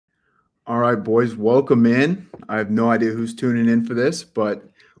All right, boys, welcome in. I have no idea who's tuning in for this, but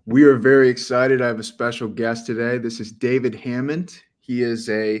we are very excited. I have a special guest today. This is David Hammond. He is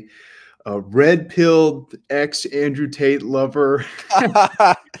a red-pilled ex-Andrew Tate lover,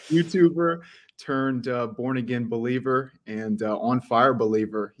 YouTuber turned born-again believer and on-fire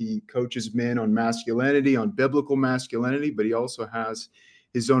believer. He coaches men on masculinity, on biblical masculinity, but he also has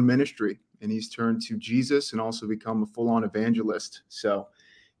his own ministry, and he's turned to Jesus and also become a full-on evangelist. So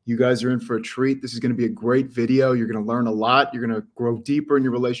you guys are in for a treat. This is going to be a great video. You're going to learn a lot. You're going to grow deeper in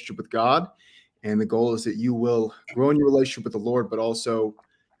your relationship with God. And the goal is that you will grow in your relationship with the Lord, but also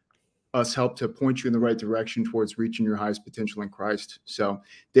us help to point you in the right direction towards reaching your highest potential in Christ. So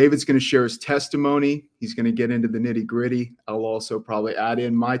David's going to share his testimony. He's going to get into the nitty gritty. I'll also probably add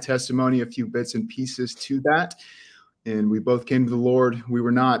in my testimony, a few bits and pieces to that. And we both came to the Lord. We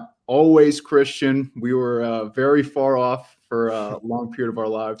were not always Christian. We were very far off for a long period of our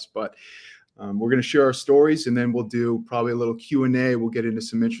lives, but we're going to share our stories, and then we'll do probably a little Q&A. We'll get into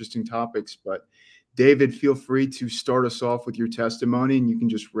some interesting topics. But David, feel free to start us off with your testimony, and you can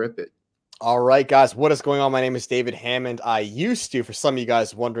just rip it. All right, guys, what is going on? My name is David Hammond. I used to, for some of you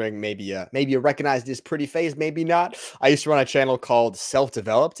guys wondering, maybe you recognize this pretty face, maybe not. I used to run a channel called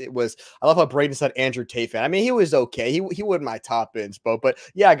Self-Developed. I love how Brayden said Andrew Tate fan. I mean, he was okay. He wasn't my top inspo, but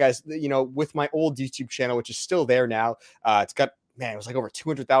yeah, guys, with my old YouTube channel, which is still there now, it's got, man, it was like over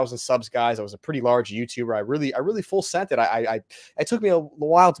 200,000 subs, guys. I was a pretty large YouTuber. I really full sent it. It took me a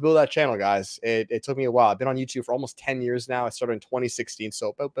while to build that channel, guys. It took me a while. I've been on YouTube for almost 10 years now. I started in 2016,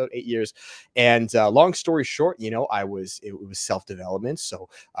 so about 8 years. And long story short, it was self-development. So,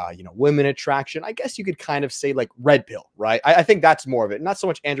 women attraction, I guess you could kind of say like red pill, right? I think that's more of it. Not so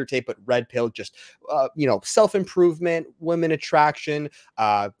much Andrew Tate, but red pill, just, self-improvement, women attraction,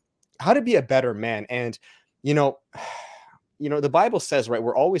 how to be a better man. And, the Bible says, right,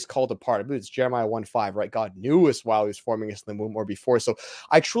 we're always called apart. I believe it's Jeremiah 1:5, right? God knew us while he was forming us in the womb or before. So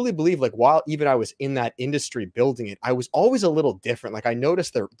I truly believe, like, while even I was in that industry building it, I was always a little different. Like, I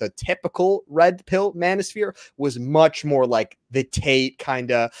noticed the typical red pill manosphere was much more like the Tate kind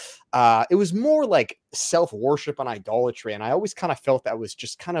of, it was more like self-worship and idolatry. And I always kind of felt that was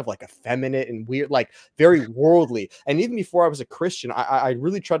just kind of like effeminate and weird, like very worldly. And even before I was a Christian, I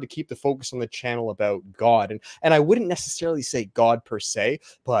really tried to keep the focus on the channel about God. And I wouldn't necessarily say God per se,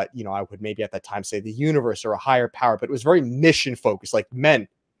 but, I would maybe at that time say the universe or a higher power, but it was very mission focused, like men.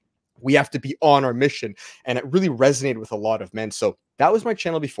 We have to be on our mission. And it really resonated with a lot of men. So that was my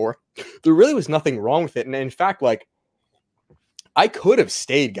channel before. There really was nothing wrong with it. And in fact, like, I could have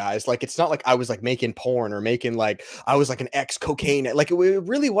stayed, guys. Like, it's not like I was like making porn or making like I was like an ex cocaine. Like, it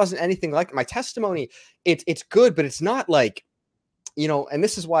really wasn't anything like my testimony. It's good, but it's not like, and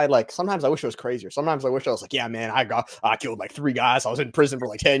this is why, like, sometimes I wish it was crazier. Sometimes I wish I was like, yeah, man, I killed like 3 guys. I was in prison for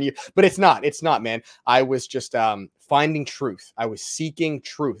like 10 years, but it's not, man. I was just finding truth. I was seeking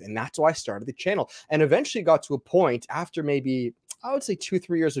truth. And that's why I started the channel, and eventually got to a point after maybe, I would say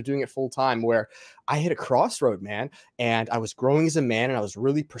 2-3 years of doing it full time, where I hit a crossroad, man, and I was growing as a man, and I was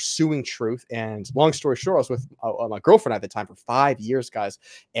really pursuing truth. And long story short, I was with my girlfriend at the time for 5 years, guys,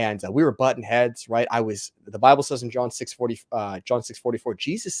 and we were butting heads, right? The Bible says in John 6:44,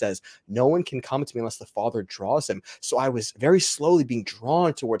 Jesus says, no one can come to me unless the Father draws him. So I was very slowly being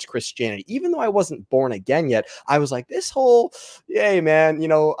drawn towards Christianity. Even though I wasn't born again yet, I was like, this whole, yay, man,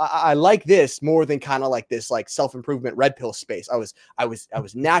 I like this more than kind of like this like self-improvement red pill space. I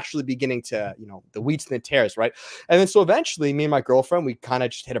was naturally beginning to, the wheats and the tares, right? And then so eventually me and my girlfriend, we kind of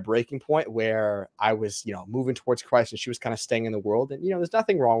just hit a breaking point where I was, moving towards Christ, and she was kind of staying in the world. And, there's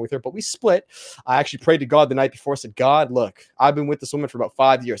nothing wrong with her, but we split. I actually prayed to God the night before. I said, God, look, I've been with this woman for about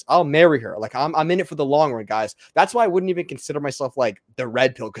 5 years. I'll marry her. Like, I'm in it for the long run, guys. That's why I wouldn't even consider myself like the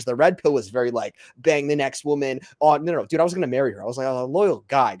red pill, because the red pill was very like bang the next woman. Oh, no, dude, I was going to marry her. I was like a loyal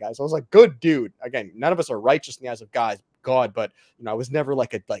guy, guys. I was like, good dude. Again, none of us are righteous in the eyes of God, but I was never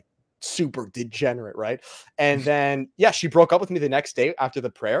like a super degenerate, right? And then, yeah, she broke up with me the next day after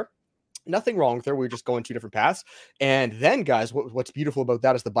the prayer. Nothing wrong with her. We were just going 2 different paths. And then, guys, what's beautiful about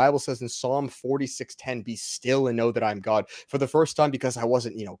that is the Bible says in Psalm 46:10, be still and know that I'm God. For the first time, because I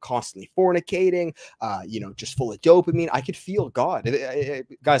wasn't, constantly fornicating, just full of dopamine, I could feel God.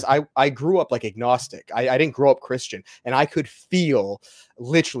 Guys, I grew up like agnostic. I didn't grow up Christian, and I could feel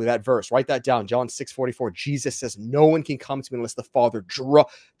literally that verse. Write that down. John 6:44. Jesus says, no one can come to me unless the Father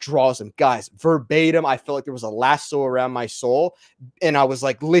draws him. Guys, verbatim, I felt like there was a lasso around my soul, and I was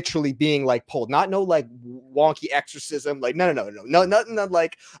like literally being like pulled. Not no like wonky exorcism. Like no, nothing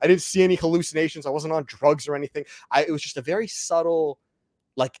like I didn't see any hallucinations. I wasn't on drugs or anything. It was just a very subtle,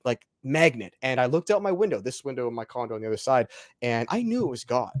 like magnet. And I looked out my window, this window of my condo on the other side, and I knew it was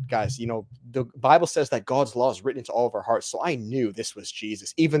God. Guys, you know, the Bible says that God's law is written into all of our hearts. So I knew this was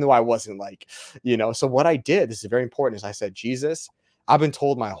Jesus, even though I wasn't like, you know. So what I did, this is very important, is I said, Jesus, I've been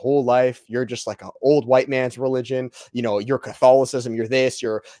told my whole life you're just like an old white man's religion. You know, you're Catholicism, you're this,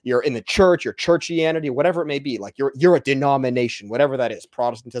 you're in the church, you're churchianity, whatever it may be. Like you're a denomination, whatever that is,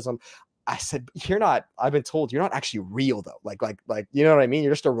 Protestantism. I said, you're not, I've been told you're not actually real though. Like, you know what I mean?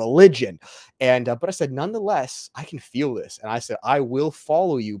 You're just a religion. And, but I said, nonetheless, I can feel this. And I said, I will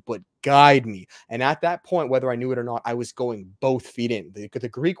follow you, but guide me. And at that point, whether I knew it or not, I was going both feet in. The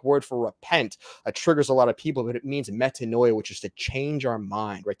Greek word for repent triggers a lot of people, but it means metanoia, which is to change our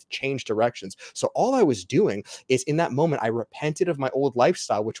mind, right? To change directions. So all I was doing is in that moment, I repented of my old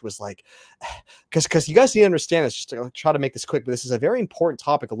lifestyle, which was like, because you guys need to understand this, just to try to make this quick, but this is a very important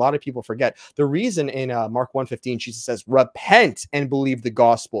topic. A lot of people forget. The reason in Mark 1:15, Jesus says, repent and believe the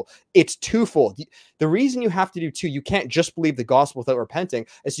gospel. It's twofold. The reason you have to do two, you can't just believe the gospel without repenting,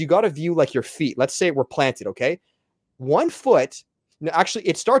 is you got to view like your feet. Let's say we're planted, okay? One foot, no, actually,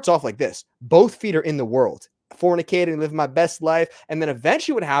 it starts off like this. Both feet are in the world, fornicating, living my best life. And then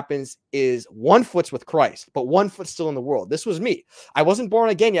eventually what happens is one foot's with Christ, but one foot's still in the world. This was me. I wasn't born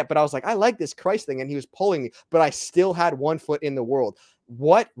again yet, but I was like, I like this Christ thing. And he was pulling me, but I still had one foot in the world.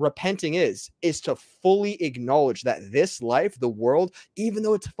 What repenting is to fully acknowledge that this life, the world, even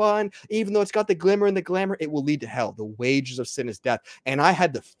though it's fun, even though it's got the glimmer and the glamour, it will lead to hell. The wages of sin is death. And I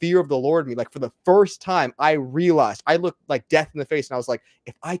had the fear of the Lord in me. Like for the first time, I realized, I looked like death in the face. And I was like,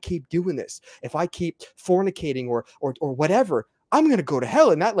 if I keep doing this, if I keep fornicating or whatever, I'm going to go to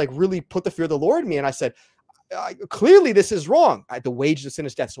hell. And that like really put the fear of the Lord in me. And I said, clearly this is wrong. The wages of sin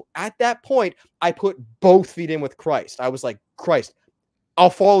is death. So at that point, I put both feet in with Christ. I was like, Christ, I'll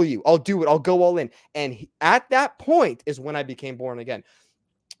follow you. I'll do it. I'll go all in. And at that point is when I became born again.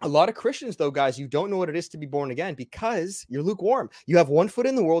 A lot of Christians, though, guys, you don't know what it is to be born again because you're lukewarm. You have one foot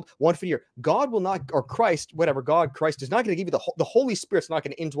in the world, one foot here. God will not, or Christ, whatever, Christ is not going to give you the Holy Spirit's not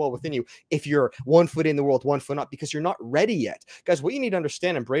going to indwell within you if you're one foot in the world, one foot not, because you're not ready yet. Guys, what you need to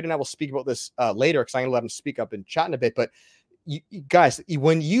understand, and Brayden and I will speak about this later because I'm going to let him speak up and chat in a bit, but you guys,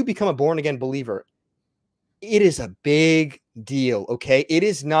 when you become a born again believer, it is a big deal, okay? It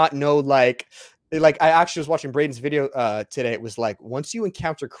is not like I actually was watching Brayden's video today. It was like, once you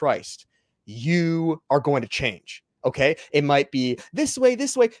encounter Christ, you are going to change, okay? It might be this way,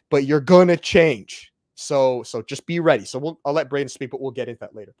 but you're going to change. So just be ready. So I'll let Brayden speak, but we'll get into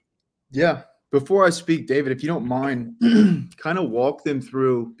that later. Yeah. Before I speak, David, if you don't mind, kind of walk them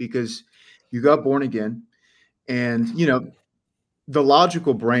through, because you got born again and, you know, the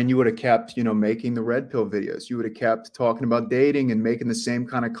logical brain, you would have kept, you know, making the red pill videos. You would have kept talking about dating and making the same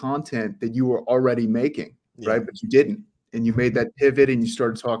kind of content that you were already making, right? But you didn't. And you made that pivot and you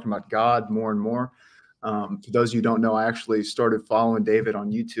started talking about God more and more. For those of you who don't know, I actually started following David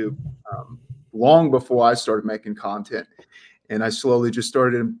on YouTube long before I started making content. And I slowly just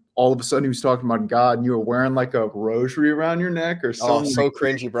started, all of a sudden he was talking about God and you were wearing like a rosary around your neck or something. Oh, so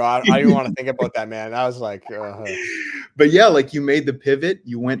cringy, bro. I didn't want to think about that, man. I was like, But yeah, like you made the pivot.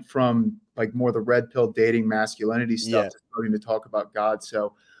 You went from like more the red pill dating masculinity stuff to starting to talk about God.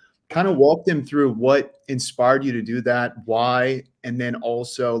 So kind of walk them through what inspired you to do that, why, and then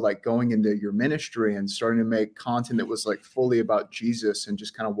also like going into your ministry and starting to make content that was like fully about Jesus, and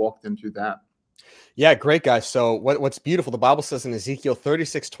just kind of walk them through that. Yeah, great, guys. So what's beautiful, the Bible says in Ezekiel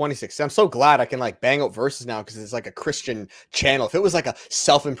 36:26. I'm so glad I can like bang out verses now because it's like a Christian channel. If it was like a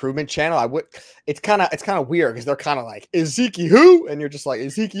self-improvement channel, I would. It's kind of weird because they're kind of like, Ezekiel who? And you're just like,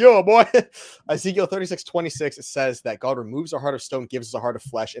 Ezekiel, boy. Ezekiel 36:26, it says that God removes our heart of stone, gives us a heart of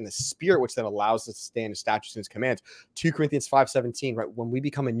flesh, and the spirit, which then allows us to stand in statutes and his commands. 2 Corinthians 5:17, right? When we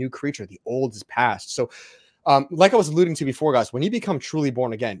become a new creature, the old is past. So like I was alluding to before, guys, when you become truly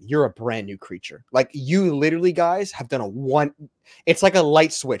born again, you're a brand new creature. Like you literally, guys, have done it's like a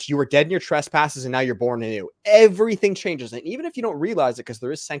light switch. You were dead in your trespasses and now you're born anew. Everything changes. And even if you don't realize it, because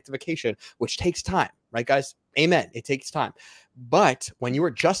there is sanctification, which takes time, right, guys? Amen. It takes time. But when you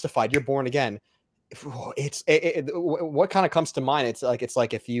are justified, you're born again. What kind of comes to mind? It's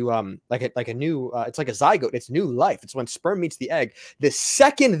like if you like a new it's like a zygote. It's new life. It's when sperm meets the egg. The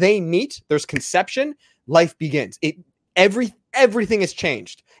second they meet, there's conception. Life begins. Everything has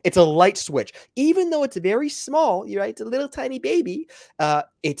changed. It's a light switch. Even though it's very small, right? It's a little tiny baby.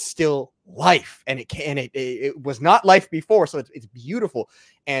 It's still life, and it was not life before. So it's beautiful.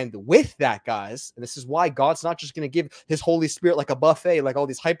 And with that, guys, and this is why God's not just going to give his Holy Spirit like a buffet, like all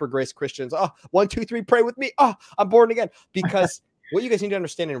these hyper grace Christians. Oh, 1, 2, 3, pray with me. Oh, I'm born again. Because what you guys need to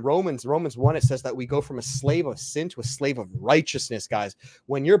understand in Romans 1, it says that we go from a slave of sin to a slave of righteousness, guys.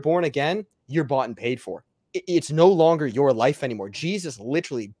 When you're born again, you're bought and paid for. It's no longer your life anymore. Jesus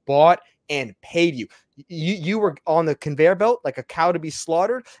literally bought and paid you. You were on the conveyor belt like a cow to be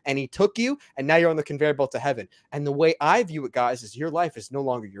slaughtered, and he took you, and now you're on the conveyor belt to heaven. And the way I view it, guys, is your life is no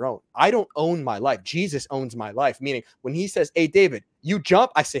longer your own. I don't own my life. Jesus owns my life, meaning when he says, hey, David, you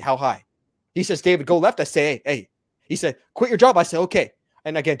jump, I say, how high? He says, David, go left. I say, hey. He said, quit your job. I say, okay.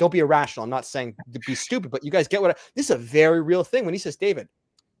 And again, don't be irrational. I'm not saying to be stupid, but you guys get this is a very real thing. When he says, David,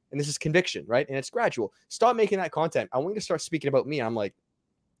 and this is conviction, right? And it's gradual. Stop making that content. I want you to start speaking about me. And I'm like,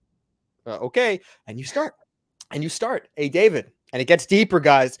 okay. And you start. Hey, David. And it gets deeper,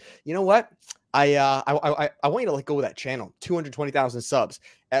 guys. You know what? I want you to let go of that channel. 220,000 subs.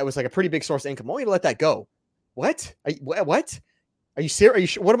 It was like a pretty big source of income. I want you to let that go. What? What? Are you serious? Are you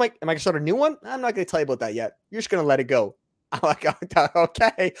sure? What am I going to start a new one? I'm not going to tell you about that yet. You're just going to let it go. I'm like,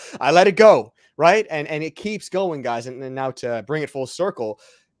 okay, I let it go. Right. And it keeps going, guys. And now to bring it full circle,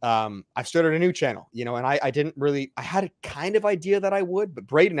 I've started a new channel, you know, and I had a kind of idea that I would, but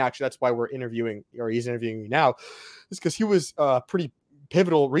Brayden, actually, that's why he's interviewing me now, is because he was a pretty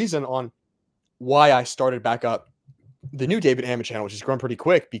pivotal reason on why I started back up the new David Hammond channel, which has grown pretty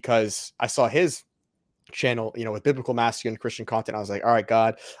quick, because I saw his channel, you know, with biblical masculine Christian content. I was like, all right,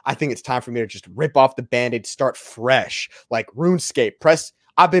 God, I think it's time for me to just rip off the band-aid, start fresh, like RuneScape.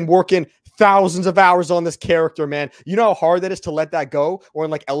 I've been working thousands of hours on this character, man. You know how hard that is to let that go? Or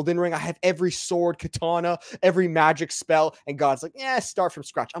in like Elden Ring, I have every sword, katana, every magic spell, and God's like, yeah, start from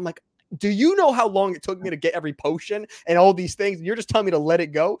scratch. I'm like, do you know how long it took me to get every potion and all these things? And you're just telling me to let it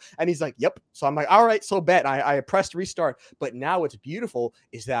go? And he's like, yep. So I'm like, all right, so bet. I pressed restart. But now what's beautiful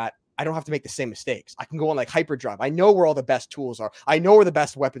is that I don't have to make the same mistakes. I can go on like hyperdrive. I know where all the best tools are. I know where the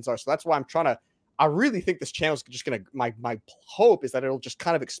best weapons are. So that's why I really think this channel is just going to, my hope is that it'll just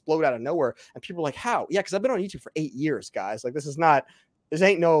kind of explode out of nowhere. And people are like, how? Yeah, because I've been on YouTube for 8 years, guys. Like, this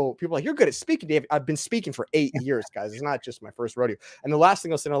ain't no, people are like, you're good at speaking, David. I've been speaking for 8 years, guys. It's not just my first rodeo. And the last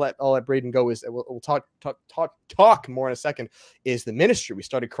thing I'll say, I'll let Brayden go, is we'll talk more in a second, is the ministry. We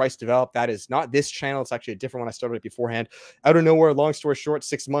started Christ Develop. That is not this channel. It's actually a different one. I started it beforehand. Out of nowhere, long story short,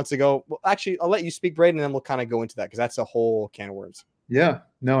 6 months ago. Well, actually, I'll let you speak, Brayden, and then we'll kind of go into that, because that's a whole can of worms. Yeah,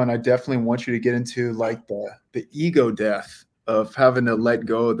 no, and I definitely want you to get into like the ego death of having to let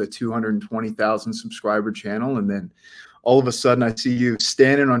go of the 220,000 subscriber channel, and then all of a sudden I see you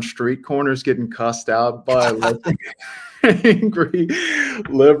standing on street corners getting cussed out by like angry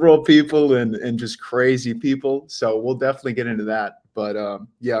liberal people and just crazy people. So we'll definitely get into that. But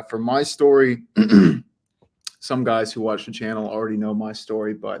yeah, for my story, some guys who watch the channel already know my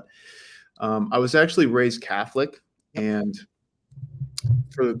story, but I was actually raised Catholic. And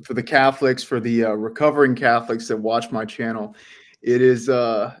for the Catholics, for the recovering Catholics that watch my channel, it's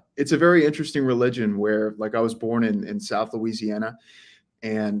a very interesting religion where, like, I was born in South Louisiana,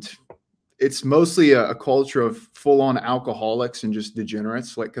 and it's mostly a culture of full-on alcoholics and just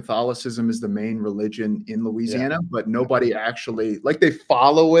degenerates. Like, Catholicism is the main religion in Louisiana, but nobody actually, like, they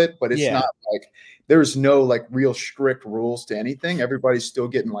follow it, but it's not like, there's no like real strict rules to anything. Everybody's still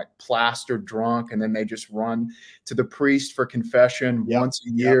getting like plastered drunk, and then they just run to the priest for confession once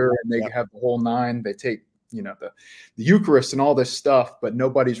a year, and they have the whole nine. They take, you know, the Eucharist and all this stuff, but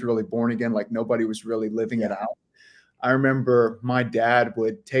nobody's really born again. Like, nobody was really living it out. I remember my dad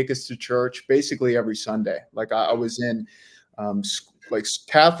would take us to church basically every Sunday. Like, I was in like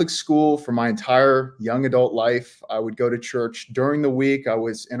Catholic school for my entire young adult life. I would go to church during the week. I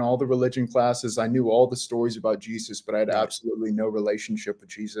was in all the religion classes. I knew all the stories about Jesus, but I had absolutely no relationship with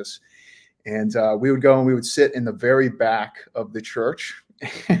Jesus. And we would go and we would sit in the very back of the church.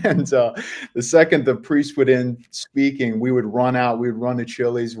 And the second the priest would end speaking, we would run out. We would run to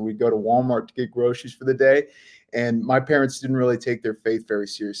Chili's, or we'd go to Walmart to get groceries for the day. And my parents didn't really take their faith very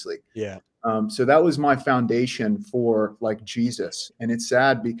seriously. Yeah. So that was my foundation for like Jesus. And it's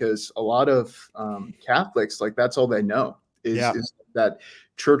sad because a lot of Catholics, like, that's all they know is that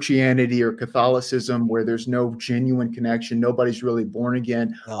churchianity or Catholicism, where there's no genuine connection. Nobody's really born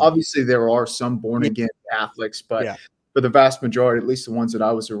again. Obviously, there are some born again Catholics, but for the vast majority, at least the ones that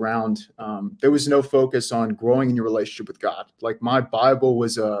I was around, there was no focus on growing in your relationship with God. Like, my Bible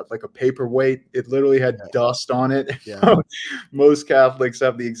was like a paperweight. It literally had dust on it. Most Catholics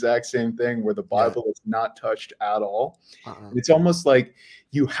have the exact same thing, where the Bible is not touched at all. It's almost like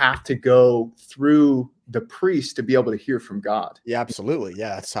you have to go through the priest to be able to hear from God. Yeah, absolutely.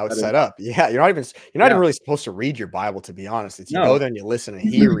 Yeah, that's how it's set up. Yeah, you're not even really supposed to read your Bible, to be honest. It's you go there and you listen, and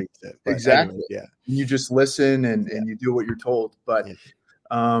he reads it. But exactly. Anyway, you just listen and you do what you're told. But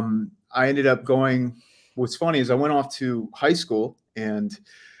I ended up going. What's funny is I went off to high school, And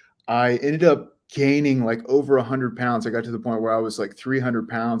I ended up gaining like over 100 pounds. I got to the point where I was like 300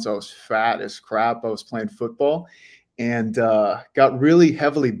 pounds. I was fat as crap. I was playing football and got really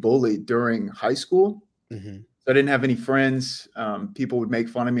heavily bullied during high school. Mm-hmm. So I didn't have any friends. People would make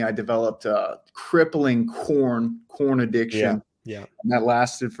fun of me. I developed crippling corn Yeah. addiction. Yeah. And that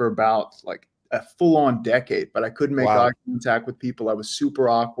lasted for about like a full-on decade, but I couldn't make Wow. eye contact with people. I was super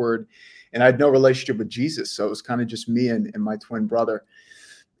awkward and I had no relationship with Jesus. So it was kind of just me and my twin brother.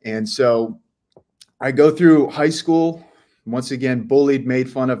 And so I go through high school, once again, bullied, made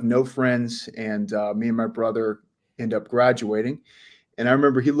fun of, no friends. And me and my brother end up graduating. And I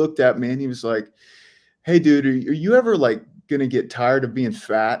remember he looked at me and he was like, hey, dude, are you ever like going to get tired of being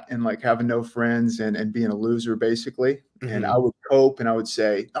fat and like having no friends and being a loser, basically? And Mm-hmm. I would cope and I would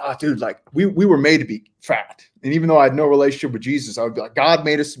say, oh, dude, like we were made to be fat. And even though I had no relationship with Jesus, I would be like, God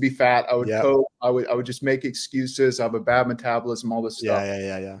made us to be fat. I would Yeah. cope. I would just make excuses. I have a bad metabolism, all this stuff.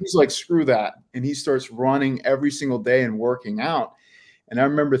 Yeah. He's like, screw that. And he starts running every single day and working out. And I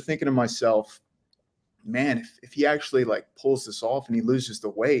remember thinking to myself, man, if he actually like pulls this off and he loses the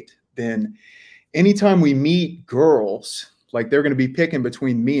weight, then anytime we meet girls, like they're going to be picking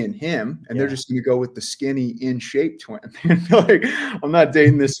between me and him, and they're just going to go with the skinny, in shape twin. Like, I'm not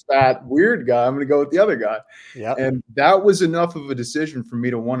dating this fat, weird guy. I'm going to go with the other guy. Yeah. And that was enough of a decision for me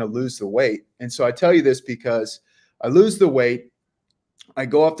to want to lose the weight. And so I tell you this because I lose the weight. I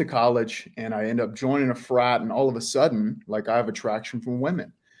go off to college and I end up joining a frat, and all of a sudden, like I have attraction from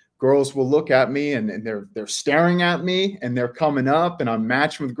women. Girls will look at me and they're staring at me and they're coming up, and I'm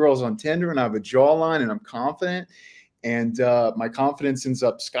matching with girls on Tinder, and I have a jawline and I'm confident. And my confidence ends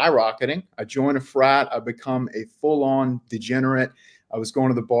up skyrocketing. I join a frat. I become a full-on degenerate. I was going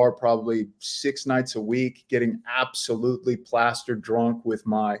to the bar probably 6 nights a week, getting absolutely plastered drunk with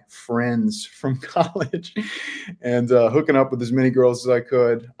my friends from college and hooking up with as many girls as I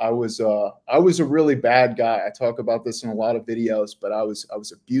could. I was a really bad guy. I talk about this in a lot of videos, but I was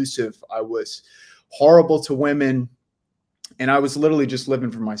abusive. I was horrible to women, and I was literally just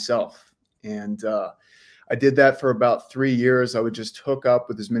living for myself. And I did that for about 3 years. I would just hook up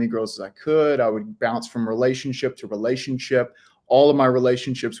with as many girls as I could. I would bounce from relationship to relationship. All of my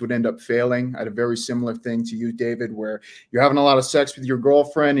relationships would end up failing. I had a very similar thing to you, David, where you're having a lot of sex with your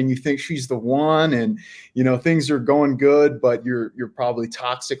girlfriend and you think she's the one, and you know things are going good, but you're probably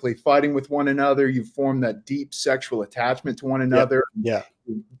toxically fighting with one another. You form that deep sexual attachment to one another. Yeah.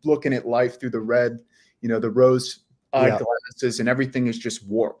 You're looking at life through the red, the rose eyeglasses, and everything is just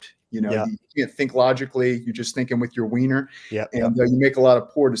warped. You can't think logically. You're just thinking with your wiener, and you make a lot of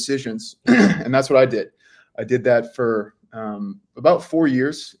poor decisions. And that's what I did. I did that for about 4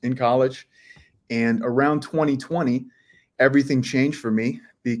 years in college. And around 2020, everything changed for me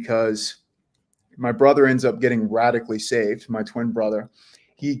because my brother ends up getting radically saved, my twin brother.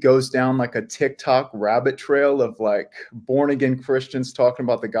 He goes down like a TikTok rabbit trail of like born again Christians talking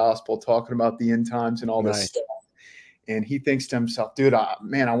about the gospel, talking about the end times and all this stuff. And he thinks to himself, dude,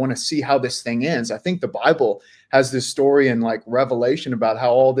 man, I want to see how this thing ends. I think the Bible has this story in like Revelation about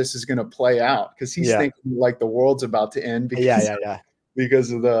how all this is going to play out, because he's thinking like the world's about to end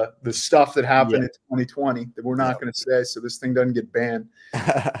because of the stuff that happened in 2020 that we're not going to say, so this thing doesn't get banned.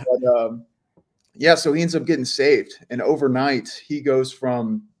 But so he ends up getting saved. And overnight, he goes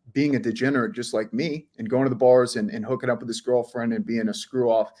from being a degenerate just like me and going to the bars and hooking up with his girlfriend and being a screw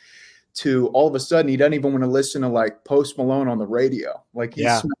off to all of a sudden he doesn't even want to listen to like Post Malone on the radio. Like he's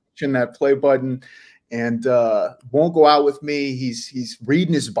smashing that play button and won't go out with me. He's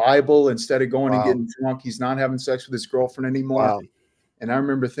reading his Bible instead of going and getting drunk. He's not having sex with his girlfriend anymore. And I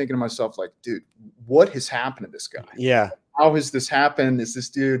remember thinking to myself, like, dude, what has happened to this guy? How has this happened? Is this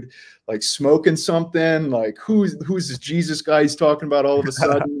dude like smoking something? Like who's this Jesus guy he's talking about all of a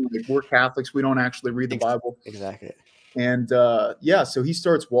sudden? Like, we're Catholics. We don't actually read the Bible. Exactly. And so he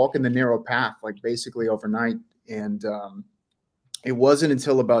starts walking the narrow path, like basically overnight. And it wasn't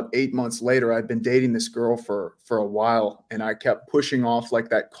until about 8 months later, I'd been dating this girl for a while, and I kept pushing off like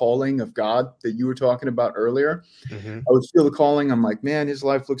that calling of God that you were talking about earlier. I would feel the calling. I'm like, man, his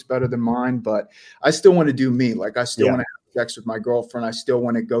life looks better than mine, but I still want to do me. Like I still want to have sex with my girlfriend. I still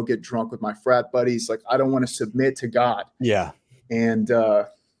want to go get drunk with my frat buddies. Like I don't want to submit to God. And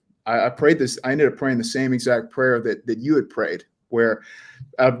I prayed this. I ended up praying the same exact prayer that you had prayed, where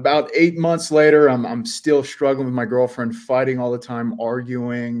about 8 months later, I'm still struggling with my girlfriend, fighting all the time,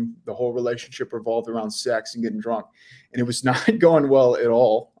 arguing. The whole relationship revolved around sex and getting drunk. And it was not going well at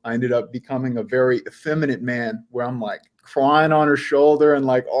all. I ended up becoming a very effeminate man, where I'm like crying on her shoulder and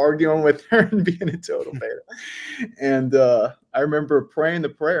like arguing with her and being a total beta. And I remember praying the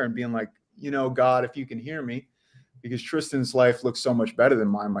prayer and being like, God, if you can hear me, because Tristan's life looks so much better than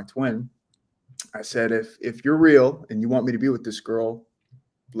mine, my twin. I said, if you're real and you want me to be with this girl,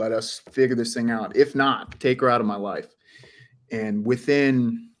 let us figure this thing out. If not, take her out of my life. And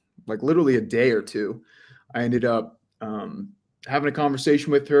within like literally a day or two, I ended up having a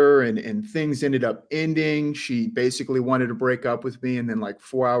conversation with her, and things ended up ending. She basically wanted to break up with me. And then like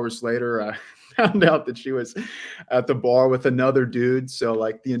 4 hours later, I found out that she was at the bar with another dude. So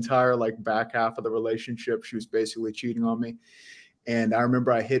like the entire like back half of the relationship, she was basically cheating on me. And I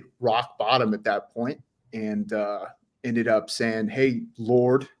remember I hit rock bottom at that point, and ended up saying, hey,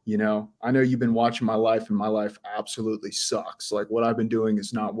 Lord, you know, I know you've been watching my life, and my life absolutely sucks. Like what I've been doing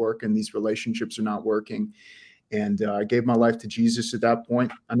is not working. These relationships are not working. And I gave my life to Jesus at that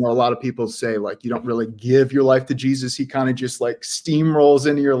point. I know a lot of people say like, you don't really give your life to Jesus. He kind of just like steamrolls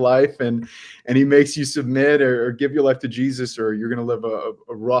into your life, and he makes you submit or give your life to Jesus, or you're going to live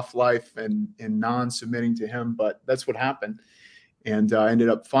a rough life and non-submitting to him. But that's what happened. And I ended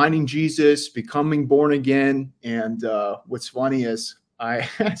up finding Jesus, becoming born again. And what's funny is I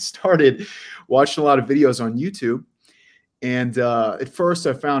started watching a lot of videos on YouTube. And at first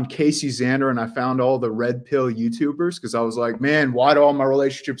I found Casey Zander, and I found all the red pill YouTubers, because I was like, man, why do all my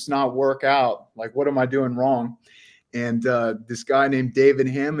relationships not work out? Like, what am I doing wrong? And this guy named David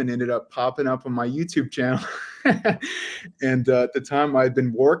Hammond ended up popping up on my YouTube channel. And at the time I had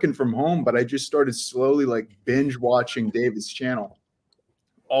been working from home, but I just started slowly like binge watching David's channel.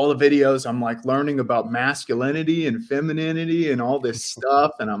 All the videos, I'm like learning about masculinity and femininity and all this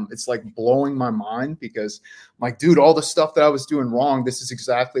stuff. And it's like blowing my mind, because I'm like, dude, all the stuff that I was doing wrong, this is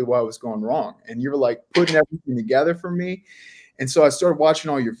exactly why I was going wrong. And you're like putting everything together for me. And so I started watching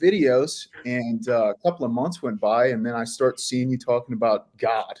all your videos, and a couple of months went by, and then I start seeing you talking about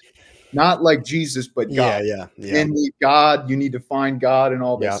God, not like Jesus, but God. Yeah. And God, you need to find God and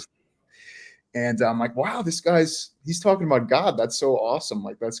all this. Yeah. And I'm like, wow, he's talking about God. That's so awesome.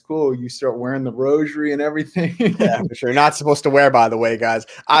 Like, that's cool. You start wearing the rosary and everything. Yeah, for sure. You're not supposed to wear, by the way, guys.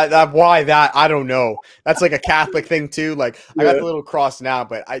 Why that? I don't know. That's like a Catholic thing too. Like I got the little cross now,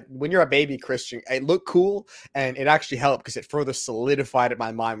 but when you're a baby Christian, it looked cool, and it actually helped because it further solidified in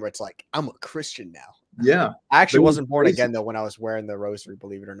my mind where it's like, I'm a Christian now. Yeah. I actually wasn't born again though when I was wearing the rosary,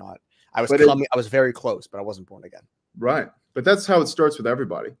 believe it or not. I was very close, but I wasn't born again. Right. But that's how it starts with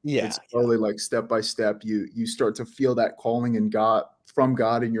everybody. Yeah. It's slowly like step by step, you start to feel that calling from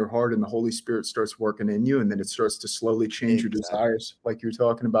God in your heart, and the Holy Spirit starts working in you. And then it starts to slowly change your desires, like you're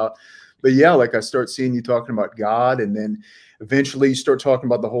talking about. But yeah, like I start seeing you talking about God, and then eventually you start talking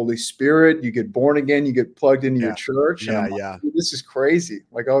about the Holy Spirit. You get born again, you get plugged into your church. And I'm like, this is crazy.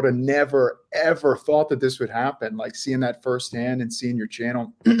 Like I would have never, ever thought that this would happen. Like seeing that firsthand and seeing your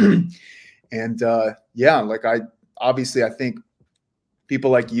channel. And like obviously I think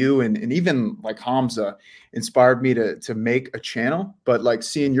people like you and even like Hamza inspired me to make a channel, but like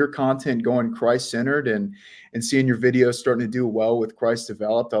seeing your content going Christ-centered and seeing your videos starting to do well with Christ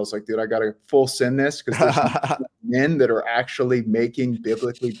Developed, I was like, dude, I got to full send this, because there's men that are actually making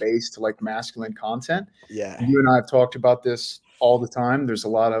biblically based like masculine content. Yeah. You and I have talked about this all the time. There's a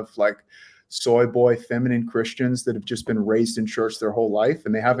lot of like soy boy feminine Christians that have just been raised in church their whole life,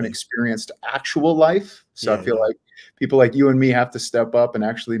 and they haven't experienced actual life. So I feel like people like you and me have to step up and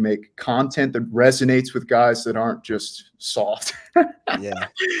actually make content that resonates with guys that aren't just soft.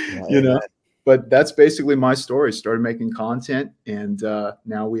 You know, but that's basically my story. Started making content, and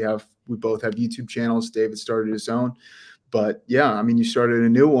now we both have YouTube channels. David started his own. But yeah, I mean, you started a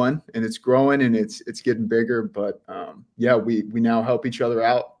new one, and it's growing, and it's getting bigger. But we now help each other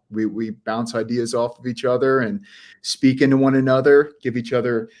out. We bounce ideas off of each other and speak into one another, give each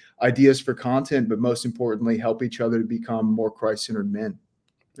other ideas for content, but most importantly, help each other to become more Christ-centered men.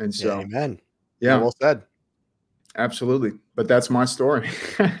 And so, amen. Yeah, well said. Absolutely. But that's my story.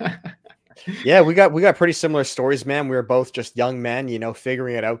 Yeah, we got pretty similar stories, man. We were both just young men,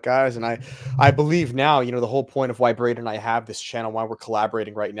 figuring it out, guys. And I believe now, the whole point of why Brayden and I have this channel, why we're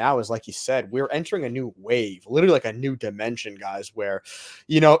collaborating right now, is like you said, we're entering a new wave, literally like a new dimension, guys, where,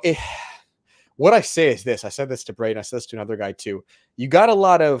 what I say is this. I said this to Brayden, I said this to another guy too. You got a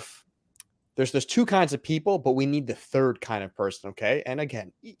lot of there's two kinds of people, but we need the third kind of person. Okay. And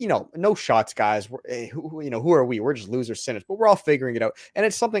again, no shots, guys. Who are we? We're just loser sinners, but we're all figuring it out. And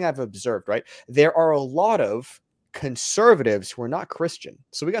it's something I've observed, right? There are a lot of conservatives who are not Christian.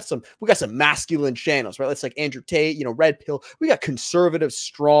 So we got some masculine channels, right? It's like Andrew Tate, Red Pill. We got conservative,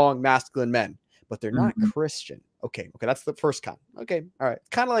 strong, masculine men, but they're not Christian. Okay. That's the first kind. Okay. All right.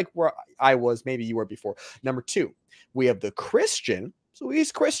 Kind of like where I was, maybe you were before. Number two, we have the Christian. So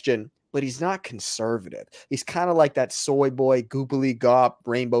he's Christian, but he's not conservative. He's kind of like that soy boy, goobly gop,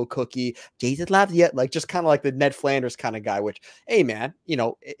 rainbow cookie, Jesus loves you, like just kind of like the Ned Flanders kind of guy, which, hey, man, you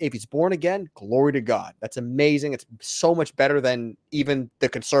know, if he's born again, glory to God. That's amazing. It's so much better than even the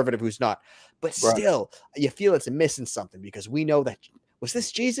conservative who's not. But still, you feel it's missing something because we know that. Was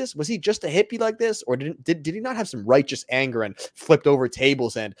this Jesus? Was he just a hippie like this? Or did he not have some righteous anger and flipped over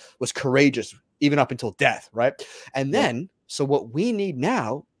tables and was courageous even up until death, right? And then, so what we need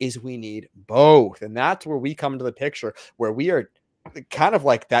now is we need both. And that's where we come into the picture, where we are kind of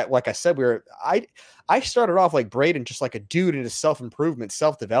like that. Like I said, I started off like Brayden, just like a dude into self-improvement,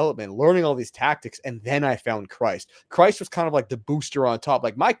 self-development, learning all these tactics. And then I found Christ. Christ was kind of like the booster on top.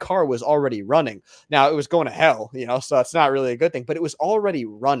 Like my car was already running. Now it was going to hell, you know, so that's not really a good thing, but it was already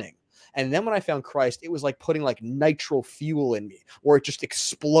running. And then when I found Christ, it was like putting like nitro fuel in me, where it just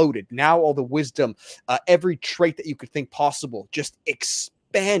exploded. Now all the wisdom, every trait that you could think possible just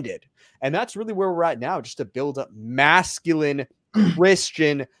expanded. And that's really where we're at now, just to build up masculine,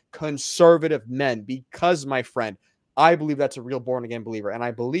 Christian, conservative men. Because, my friend, I believe that's a real born again believer. And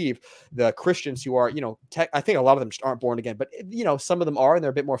I believe the Christians who are, you know, I think a lot of them just aren't born again, but, you know, some of them are, and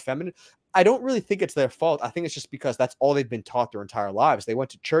they're a bit more feminine. I don't really think it's their fault. I think it's just because that's all they've been taught their entire lives. They went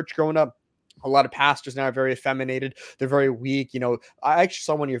to church growing up. A lot of pastors now are very effeminated. They're very weak. You know, I actually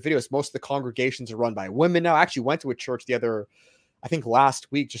saw one of your videos. Most of the congregations are run by women now. I actually went to a church I think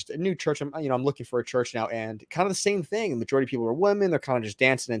last week, just a new church. I'm looking for a church now, and kind of the same thing. The majority of people are women. They're kind of just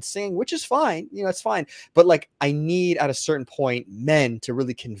dancing and singing, which is fine. You know, it's fine. But like, I need at a certain point men to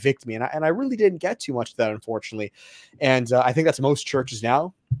really convict me, and I really didn't get too much of that, unfortunately. And I think that's most churches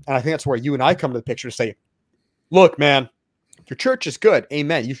now, and I think that's where you and I come to the picture to say, look, man, your church is good.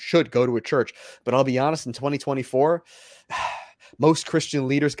 Amen. You should go to a church, but I'll be honest, in 2024. Most Christian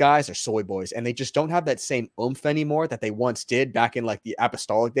leaders, guys, are soy boys, and they just don't have that same oomph anymore that they once did back in like the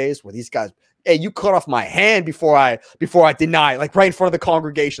apostolic days, where these guys, hey, you cut off my hand before I deny, like right in front of the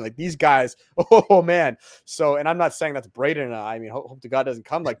congregation. Like these guys, oh man. So, and I'm not saying that's Brayden and I mean, hope to God doesn't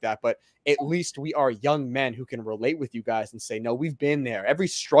come like that, but at least we are young men who can relate with you guys and say, no, we've been there. Every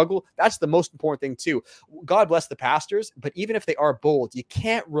struggle, that's the most important thing too. God bless the pastors, but even if they are bold, you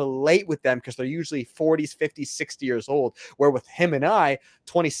can't relate with them because they're usually 40s, 50s, 60 years old, where with him and I,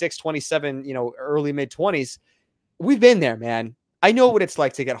 26, 27, you know, early mid 20s, we've been there, man. I know what it's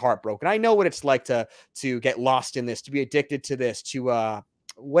like to get heartbroken. I know what it's like to get lost in this, to be addicted to this, to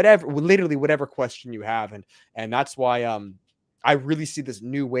literally whatever question you have. And that's why I really see this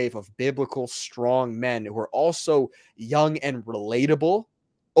new wave of biblical strong men who are also young and relatable.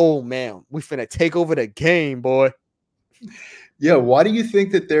 Oh man, we finna take over the game, boy. Yeah, why do you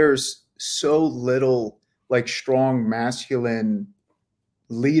think that there's so little like strong masculine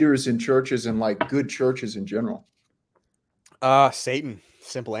leaders in churches and like good churches in general? Satan.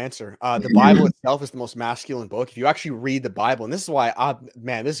 Simple answer. The Bible itself is the most masculine book. If you actually read the Bible, and this is why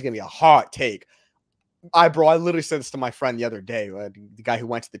this is gonna be a hot take. I literally said this to my friend the other day, the guy who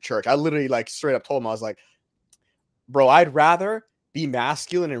went to the church. I literally like straight up told him, I was like, bro, I'd rather be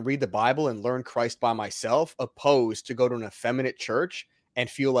masculine and read the Bible and learn Christ by myself, opposed to go to an effeminate church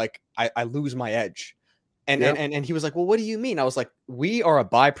and feel like I lose my edge. And he was like, well, what do you mean? I was like, we are a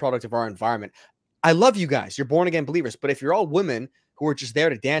byproduct of our environment. I love you guys. You're born again believers. But if you're all women who are just there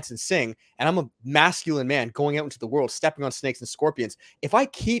to dance and sing, and I'm a masculine man going out into the world, stepping on snakes and scorpions, if I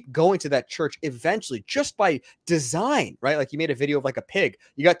keep going to that church, eventually, just by design, right? Like you made a video of like a pig.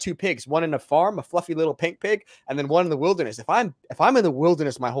 You got two pigs, one in a farm, a fluffy little pink pig, and then one in the wilderness. If I'm in the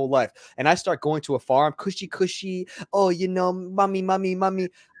wilderness my whole life and I start going to a farm, cushy, oh, you know, mommy,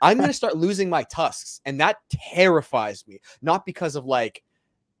 I'm going to start losing my tusks. And that terrifies me. Not because of like,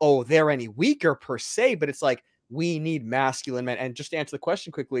 oh, they're any weaker per se, but it's like, we need masculine men. And just to answer the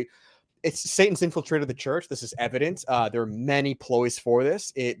question quickly, it's Satan's infiltrated the church. This is evident. There are many ploys for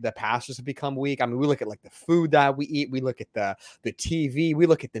this. The pastors have become weak. I mean, we look at like the food that we eat. We look at the TV. We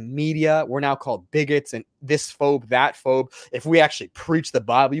look at the media. We're now called bigots and this phobe, that phobe. If we actually preach the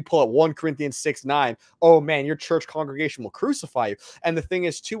Bible, you pull out 1 Corinthians 6:9. Oh man, your church congregation will crucify you. And the thing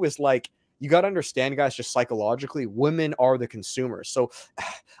is too, is like, you got to understand, guys, just psychologically, women are the consumers. So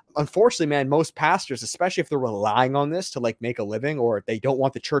unfortunately, man, most pastors, especially if they're relying on this to like make a living, or they don't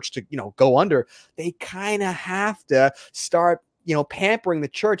want the church to, you know, go under, they kind of have to start, you know, pampering the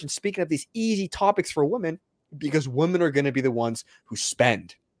church and speaking of these easy topics for women, because women are going to be the ones who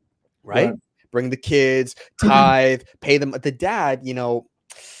spend, right? Bring the kids, tithe, pay them. The dad, you know,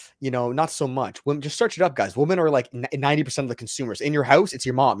 not so much. Women, just search it up, guys. Women are like 90% of the consumers. In your house, it's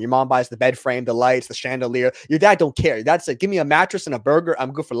your mom. Your mom buys the bed frame, the lights, the chandelier. Your dad don't care. Your dad said, give me a mattress and a burger.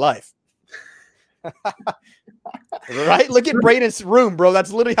 I'm good for life. Right? Look at Brayden's room, bro.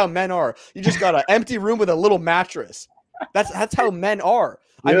 That's literally how men are. You just got an empty room with a little mattress. That's how men are.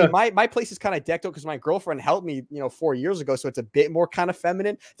 I Yeah. mean, my place is kind of decked out because my girlfriend helped me, 4 years ago. So it's a bit more kind of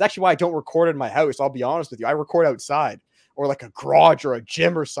feminine. It's actually why I don't record in my house. I'll be honest with you. I record outside or like a garage or a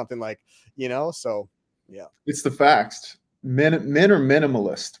gym or something so yeah. It's the facts. Men are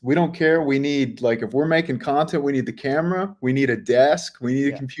minimalist. We don't care. We need, like, if we're making content, we need the camera, we need a desk, we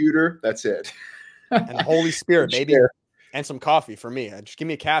need a computer. That's it. And the Holy Spirit, baby. And some coffee for me. Just give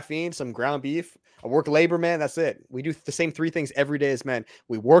me a caffeine, some ground beef, a work labor, man. That's it. We do the same 3 things every day as men.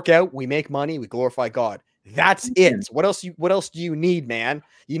 We work out, we make money, we glorify God. That's it. What else do you need, man?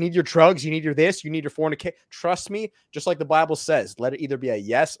 You need your drugs, you need your this, you need your fornication. Trust me, just like the Bible says, let it either be a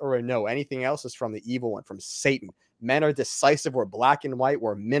yes or a no. Anything else is from the evil one, from Satan. Men are decisive. We're black and white.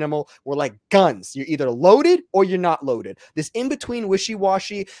 We're minimal. We're like guns. You're either loaded or you're not loaded. This in-between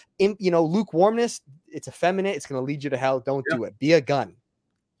wishy-washy, lukewarmness, it's effeminate. It's going to lead you to hell. Don't do it. Be a gun.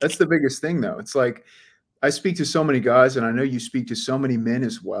 That's the biggest thing, though. It's like, I speak to so many guys, and I know you speak to so many men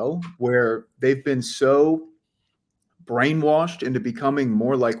as well, where they've been so brainwashed into becoming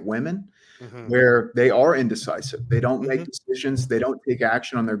more like women, where they are indecisive. They don't make decisions. They don't take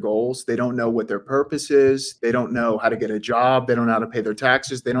action on their goals. They don't know what their purpose is. They don't know how to get a job. They don't know how to pay their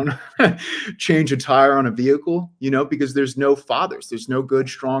taxes. They don't know how to change a tire on a vehicle, because there's no fathers. There's no good,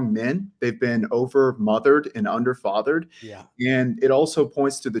 strong men. They've been over-mothered and under-fathered. Yeah. And it also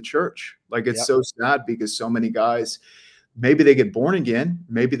points to the church. Like, it's so sad because so many guys, maybe they get born again.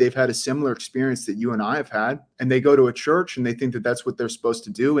 Maybe they've had a similar experience that you and I have had, and they go to a church and they think that that's what they're supposed to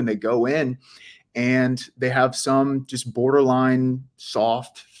do. And they go in and they have some just borderline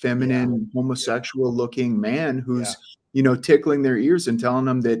soft, feminine, homosexual looking man who's, tickling their ears and telling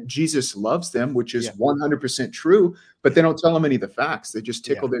them that Jesus loves them, which is 100% true, but they don't tell them any of the facts. They just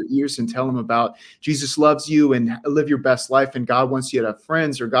tickle their ears and tell them about Jesus loves you and live your best life. And God wants you to have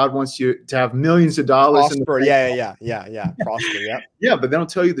friends, or God wants you to have millions of dollars. Prosper. Yeah. Prosper. Yeah. Yeah. But they don't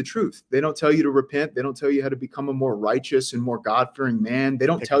tell you the truth. They don't tell you to repent. They don't tell you how to become a more righteous and more God-fearing man. They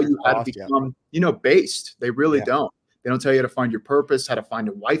don't tell you how to become, based. They really don't. They don't tell you how to find your purpose, how to find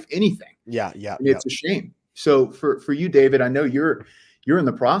a wife, anything. Yeah. And it's a shame. So for you, David, I know you're in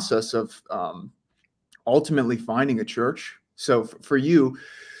the process of ultimately finding a church. So for you,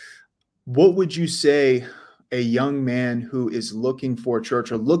 what would you say a young man who is looking for a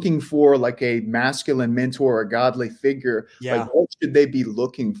church or looking for like a masculine mentor or a godly figure, like, what should they be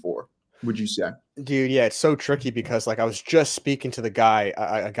looking for, would you say? Dude, yeah, it's so tricky because like I was just speaking to the guy,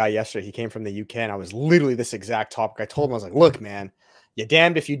 a guy yesterday. He came from the UK, and I was literally this exact topic. I told him, I was like, look, man, you're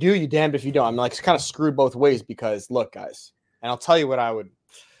damned if you do, you're damned if you don't. I'm like, it's kind of screwed both ways because look, guys, and I'll tell you what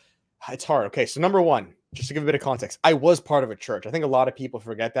it's hard. Okay, so number one, just to give a bit of context, I was part of a church. I think a lot of people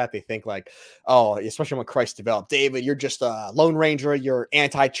forget that. They think like, oh, especially when Christ developed, David, you're just a lone ranger, you're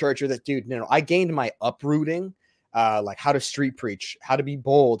anti-church, you're that dude. No, I gained my uprooting, like how to street preach, how to be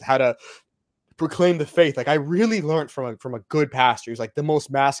bold, how to proclaim the faith. Like I really learned from a good pastor. He's like the most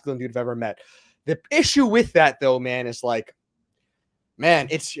masculine dude I've ever met. The issue with that though, man, is like, man,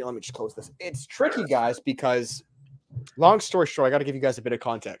 let me just close this. It's tricky, guys, because long story short, I got to give you guys a bit of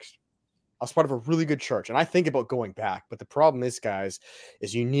context. I was part of a really good church, and I think about going back. But the problem is, guys,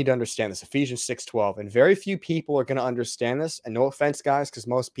 is you need to understand this. Ephesians 6:12, and very few people are going to understand this. And no offense, guys, because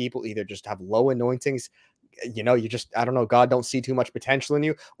most people either just have low anointings, you just, I don't know, God don't see too much potential in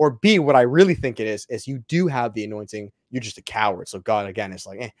you, or B, what I really think it is you do have the anointing. You're just a coward. So God, again, is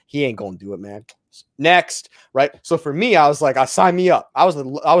like, he ain't going to do it, man. Next, right? So for me, I was like, sign me up. I was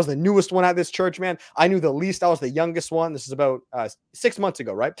the newest one at this church, man. I knew the least. I was the youngest one. This is about 6 months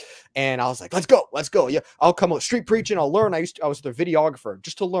ago, right? And I was like, let's go. Yeah, I'll come out street preaching. I'll learn. I was their videographer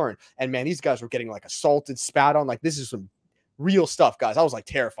just to learn. And man, these guys were getting like assaulted, spat on. Like this is some real stuff, guys. I was like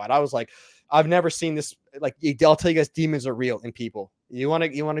terrified. I was like, I've never seen this. Like, I'll tell you guys, demons are real in people. You want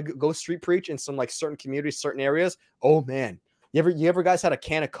to go street preach in some like certain communities, certain areas. Oh man. You ever guys had a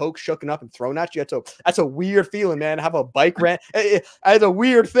can of Coke shooken up and thrown at you? That's a weird feeling, man. Have a bike ran. It's a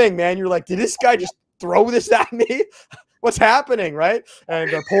weird thing, man. You're like, did this guy just throw this at me? What's happening, right?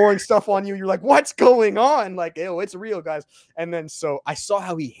 And they're pouring stuff on you. You're like, what's going on? Like, ew, it's real, guys. And then so I saw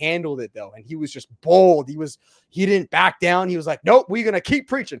how he handled it though, and he was just bold. He didn't back down. He was like, nope, we're gonna keep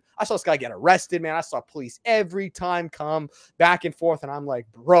preaching. I saw this guy get arrested, man. I saw police every time come back and forth, and I'm like,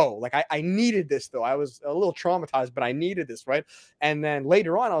 bro, like I needed this though. I was a little traumatized, but I needed this, right? And then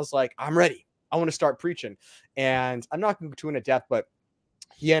later on, I was like, I'm ready. I want to start preaching, and I'm not going to go too into depth, but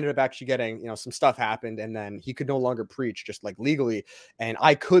he ended up actually getting, you know, some stuff happened, and then he could no longer preach just like legally. And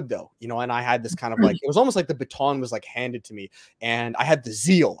I could, though, you know, and I had this kind of like, it was almost like the baton was like handed to me, and I had the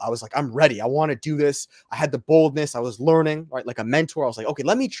zeal. I was like, I'm ready. I want to do this. I had the boldness. I was learning, right? Like a mentor. I was like, okay,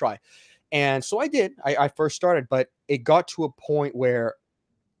 let me try. And so I did. I first started, but it got to a point where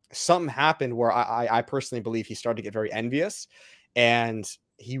something happened where I personally believe he started to get very envious, and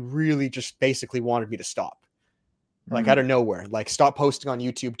he really just basically wanted me to stop. Like out of nowhere, like stop posting on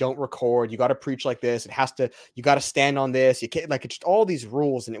YouTube, don't record, you got to preach like this, it has to, you got to stand on this, you can't, like, it's just all these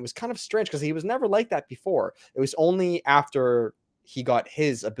rules. And it was kind of strange because he was never like that before. It was only after he got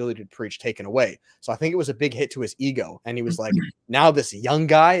his ability to preach taken away. So I think it was a big hit to his ego, and he was like, now this young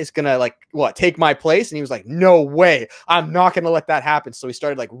guy is gonna like what, take my place. And he was like, no way, I'm not gonna let that happen. So he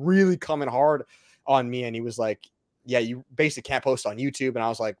started like really coming hard on me, and he was like, yeah, you basically can't post on YouTube. And I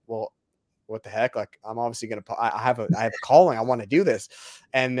was like, well, what the heck? Like, I'm obviously going to, I have a calling. I want to do this.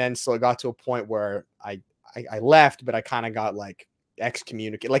 And then, so it got to a point where I left, but I kind of got like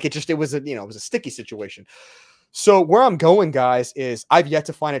excommunicated. Like it was a, you know, it was a sticky situation. So where I'm going, guys, is I've yet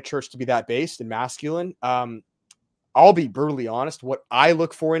to find a church to be that based and masculine. I'll be brutally honest. What I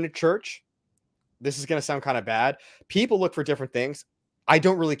look for in a church, this is going to sound kind of bad. People look for different things. I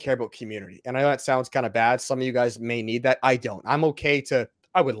don't really care about community. And I know that sounds kind of bad. Some of you guys may need that. I don't. I'm okay to,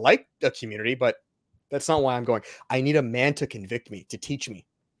 I would like a community, but that's not why I'm going. I need a man to convict me, to teach me.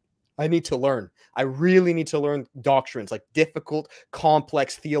 I need to learn. I really need to learn doctrines, like difficult,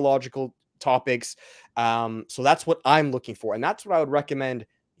 complex theological topics. So that's what I'm looking for. And that's what I would recommend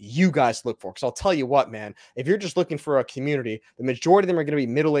you guys look for. Because I'll tell you what, man, if you're just looking for a community, the majority of them are going to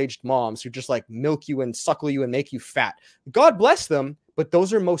be middle-aged moms who just like milk you and suckle you and make you fat. God bless them. But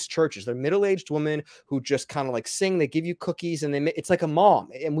those are most churches. They're middle-aged women who just kind of like sing. They give you cookies, and it's like a mom.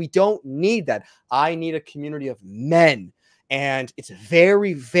 And we don't need that. I need a community of men. And it's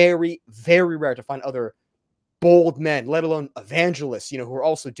very, very, very rare to find other bold men, let alone evangelists, you know, who are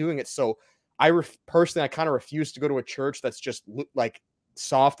also doing it. So personally, I kind of refuse to go to a church that's just like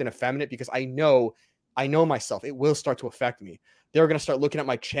soft and effeminate, because I know myself. It will start to affect me. They're going to start looking at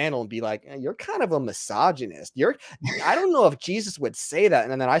my channel and be like, you're kind of a misogynist. I don't know if Jesus would say that.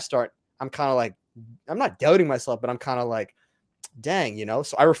 And then I'm kind of like, I'm not doubting myself, but I'm kind of like, dang, you know?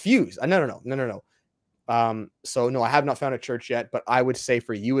 So I refuse. No. So no, I have not found a church yet, but I would say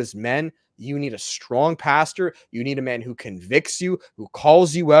for you as men, you need a strong pastor. You need a man who convicts you, who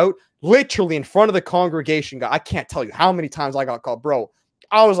calls you out literally in front of the congregation. I can't tell you how many times I got called, bro.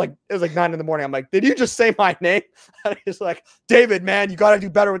 I was like, it was like 9 a.m. I'm like, did you just say my name? And he's like, David, man, you got to do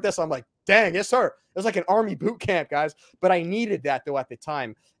better with this. I'm like, dang, yes, sir. It was like an army boot camp, guys. But I needed that, though, at the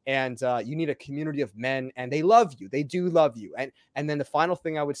time. And you need a community of men, and they love you. They do love you. And then the final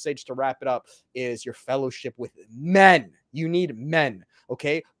thing I would say, just to wrap it up, is your fellowship with men. You need men,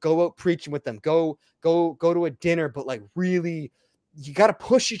 okay? Go out preaching with them. Go to a dinner, but like really, you got to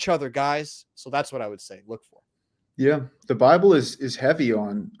push each other, guys. So that's what I would say. Look for. Yeah, the Bible is heavy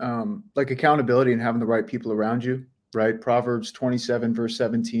on like accountability and having the right people around you, right? Proverbs 27 verse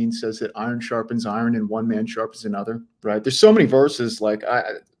 17 says that iron sharpens iron and one man sharpens another, right? There's so many verses. Like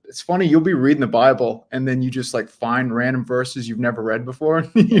it's funny, you'll be reading the Bible and then you just like find random verses you've never read before.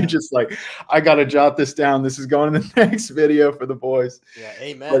 You're just like, I got to jot this down. This is going in the next video for the boys. Yeah,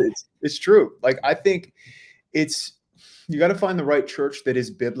 amen. But it's true. Like I think you got to find the right church that is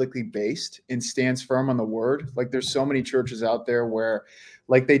biblically based and stands firm on the word. Like there's so many churches out there where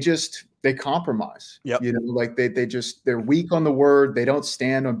like they compromise, you know, like they're weak on the word. They don't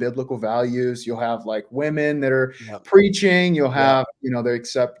stand on biblical values. You'll have like women that are preaching. You'll have, you know, they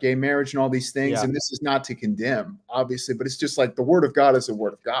accept gay marriage and all these things. And this is not to condemn, obviously, but it's just like the word of God is the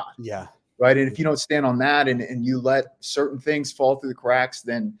word of God. Yeah. Right. And if you don't stand on that and you let certain things fall through the cracks,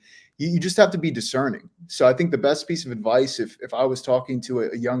 then you just have to be discerning. So I think the best piece of advice, if I was talking to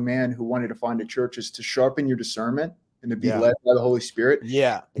a young man who wanted to find a church, is to sharpen your discernment and to be led by the Holy Spirit.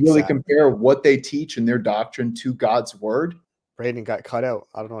 Yeah. Really compare what they teach and their doctrine to God's word. Brayden got cut out.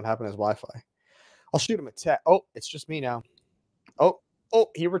 I don't know what happened to his Wi-Fi. I'll shoot him a text. Oh, it's just me now. Oh,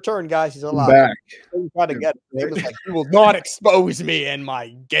 he returned, guys. He's alive. Back. He's trying to get him. He was like, you will not expose me and my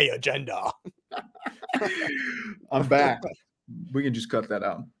gay agenda. I'm back. We can just cut that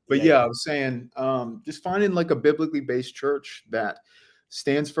out. But yeah, I was saying, just finding like a biblically based church that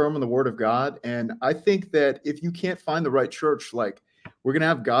stands firm on the word of God. And I think that if you can't find the right church, like we're going to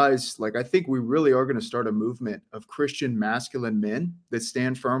have guys, like I think we really are going to start a movement of Christian masculine men that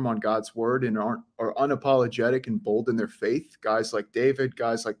stand firm on God's word and are unapologetic and bold in their faith. Guys like David,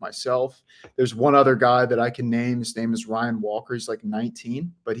 guys like myself. There's one other guy that I can name. His name is Ryan Walker. He's like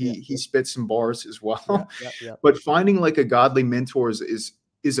 19, but he spits some bars as well. But finding like a godly mentor is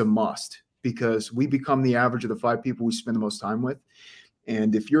is a must, because we become the average of the 5 people we spend the most time with.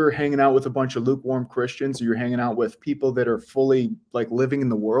 And if you're hanging out with a bunch of lukewarm Christians, or you're hanging out with people that are fully like living in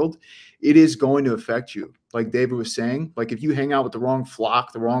the world, it is going to affect you. Like David was saying, like if you hang out with the wrong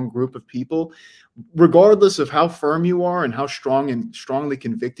flock, the wrong group of people, regardless of how firm you are and how strong and strongly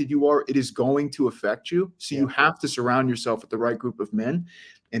convicted you are, it is going to affect you. So you have to surround yourself with the right group of men.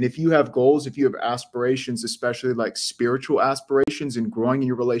 And if you have goals, if you have aspirations, especially like spiritual aspirations and growing in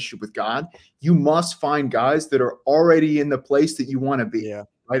your relationship with God, you must find guys that are already in the place that you want to be. Yeah.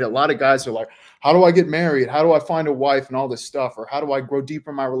 Right? A lot of guys are like, how do I get married? How do I find a wife and all this stuff? Or how do I grow deeper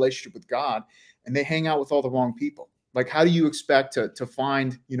in my relationship with God? And they hang out with all the wrong people. Like, how do you expect to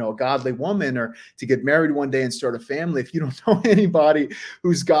find, a godly woman or to get married one day and start a family if you don't know anybody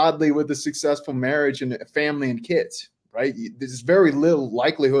who's godly with a successful marriage and a family and kids? Right? There's very little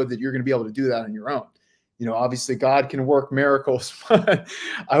likelihood that you're going to be able to do that on your own. Obviously God can work miracles, but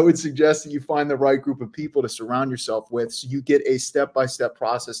I would suggest that you find the right group of people to surround yourself with, so you get a step-by-step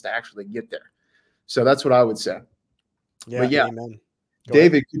process to actually get there. So that's what I would say. Yeah. But yeah, Amen.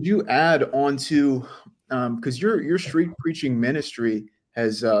 David, could you add on to, because your street preaching ministry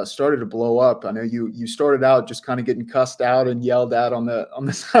has started to blow up. I know you started out just kind of getting cussed out and yelled at on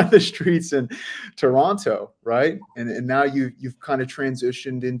the side of the streets in Toronto, right? And now you've kind of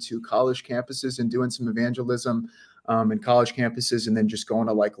transitioned into college campuses and doing some evangelism in college campuses, and then just going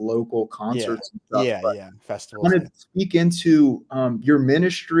to like local concerts and stuff. Festivals. I want to speak into your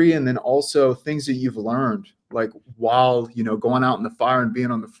ministry, and then also things that you've learned, like while going out in the fire and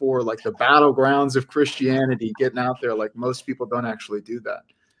being on the floor, like the battlegrounds of Christianity, getting out there. Like most people don't actually do that.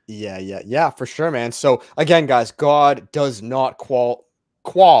 Yeah, for sure, man. So again, guys, God does not qual.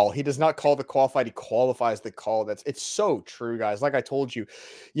 He does not call the qualified. He qualifies the call. It's so true, guys. Like I told you,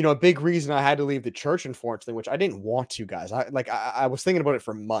 a big reason I had to leave the church, unfortunately, which I didn't want to, guys. I was thinking about it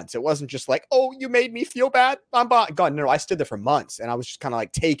for months. It wasn't just like, oh, you made me feel bad. God, no, I stood there for months, and I was just kind of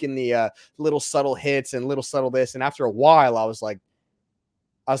like taking the little subtle hits and little subtle this. And after a while, I was like,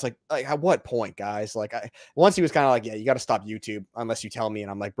 at what point, guys? Once he was kind of like, yeah, you got to stop YouTube unless you tell me.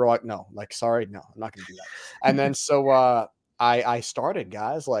 And I'm like, bro, no, sorry, no, I'm not going to do that. And then so I started,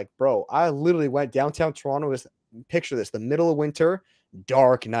 guys, like, bro, I literally went downtown Toronto. Picture this, the middle of winter,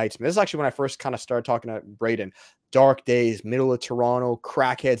 dark nights. This is actually when I first kind of started talking to Brayden. Dark days, middle of Toronto,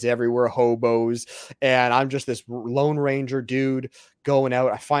 crackheads everywhere, hobos. And I'm just this Lone Ranger dude going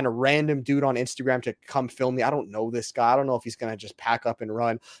out. I find a random dude on Instagram to come film me. I don't know this guy. I don't know if he's going to just pack up and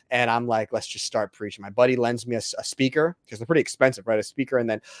run. And I'm like, let's just start preaching. My buddy lends me a speaker, because they're pretty expensive, right? A speaker. And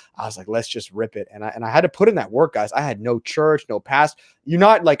then I was like, let's just rip it. And I had to put in that work, guys. I had no church, no past. You're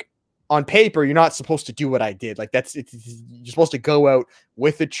not like, on paper, you're not supposed to do what I did. Like you're supposed to go out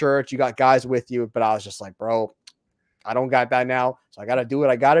with the church. You got guys with you. But I was just like, bro, I don't got that now. So I got to do what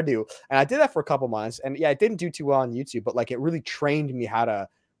I got to do. And I did that for a couple months. And yeah, it didn't do too well on YouTube, but like it really trained me how to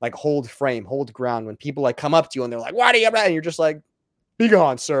like hold ground when people like come up to you and they're like, why do you have that? And you're just like, be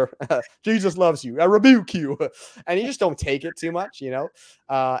gone, sir. Jesus loves you. I rebuke you. And you just don't take it too much,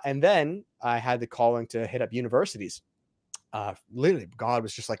 And then I had the calling to hit up universities. Literally, God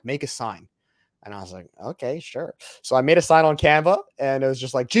was just like, make a sign. And I was like, okay, sure. So I made a sign on Canva, and it was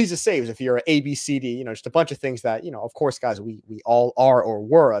just like, Jesus saves if you're an ABCD, just a bunch of things that, of course, guys, we all are or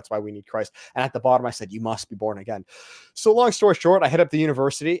were. That's why we need Christ. And at the bottom, I said, you must be born again. So long story short, I hit up the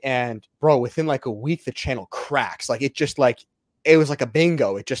university, and bro, within like a week, the channel cracks. Like it was like a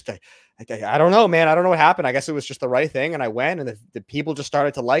bingo. It just, I don't know, man. I don't know what happened. I guess it was just the right thing. And I went, and the people just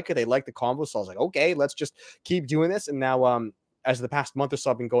started to like it. They liked the combo. So I was like, okay, let's just keep doing this. And now, as the past month or so,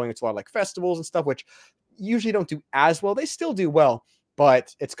 I've been going to a lot of like festivals and stuff, which usually don't do as well. They still do well,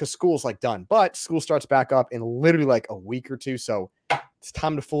 but it's because school's like done. But school starts back up in literally like a week or two. So it's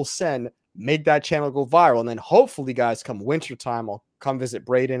time to full send, make that channel go viral. And then hopefully, guys, come wintertime, I'll come visit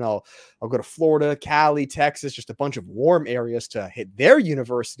Brayden. I'll go to Florida, Cali, Texas, just a bunch of warm areas to hit their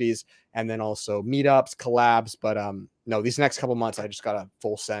universities, and then also meetups, collabs. But no, these next couple months, I just got to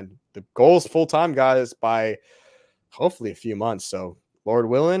full send. The goal is full time, guys, by hopefully a few months. So Lord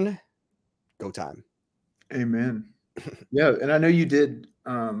willing, go time. Amen. Yeah. And I know you did,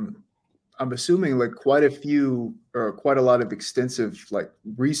 I'm assuming like quite a lot of extensive like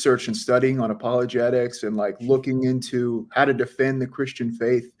research and studying on apologetics and like looking into how to defend the Christian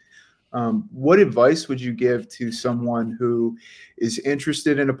faith. What advice would you give to someone who is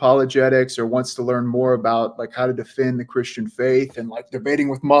interested in apologetics or wants to learn more about like how to defend the Christian faith and like debating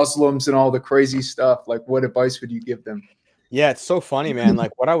with Muslims and all the crazy stuff? Like, what advice would you give them? Yeah, it's so funny, man.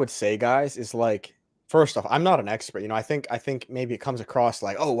 Like what I would say, guys, is like, first off, I'm not an expert. I think maybe it comes across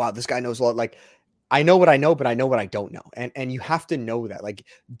like, oh wow, this guy knows a lot. Like I know what I know, but I know what I don't know. And you have to know that. Like,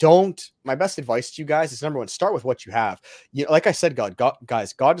 my best advice to you guys is, number one, start with what you have. You know, like I said,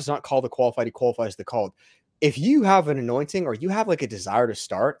 guys, God does not call the qualified, he qualifies the called. If you have an anointing or you have like a desire to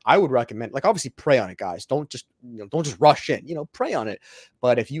start, I would recommend, like, obviously pray on it, guys. Don't just rush in, pray on it.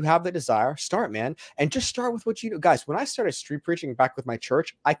 But if you have the desire, start, man. And just start with what you know. Guys, when I started street preaching back with my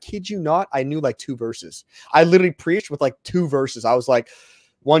church, I kid you not, I knew like 2 verses. I literally preached with like 2 verses. I was like,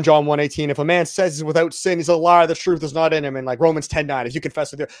 1 John 1:18, if a man says he's without sin, he's a liar, the truth is not in him. And like Romans 10:9, if you confess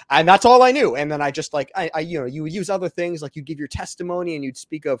with your, and that's all I knew. And then I just like, you would use other things, like you'd give your testimony and you'd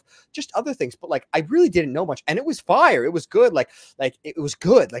speak of just other things. But like, I really didn't know much, and it was fire. It was good. Like it was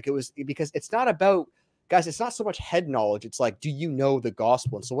good. Like it was, because it's not about, guys, it's not so much head knowledge. It's like, do you know the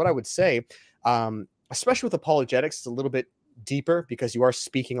gospel? And so what I would say, especially with apologetics, it's a little bit deeper because you are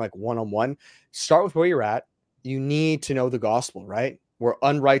speaking like one-on-one. Start with where you're at. You need to know the gospel, right? We're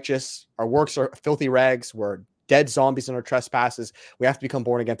unrighteous. Our works are filthy rags. We're dead zombies in our trespasses. We have to become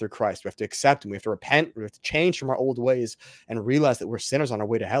born again through Christ. We have to accept him. We have to repent. We have to change from our old ways and realize that we're sinners on our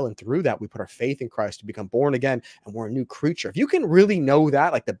way to hell. And through that, we put our faith in Christ to become born again, and we're a new creature. If you can really know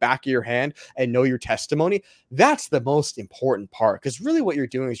that, like the back of your hand, and know your testimony, that's the most important part. Because really what you're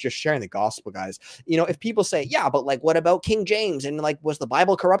doing is just sharing the gospel, guys. If people say, yeah, but like, what about King James? And like, was the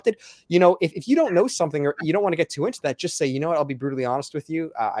Bible corrupted? If you don't know something, or you don't want to get too into that, just say, you know what, I'll be brutally honest with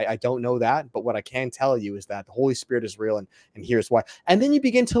you. I don't know that. But what I can tell you is that the Holy Spirit is real, and here's why. And then you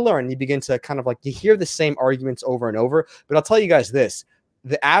begin to learn. You begin to kind of like, you hear the same arguments over and over. But I'll tell you guys this,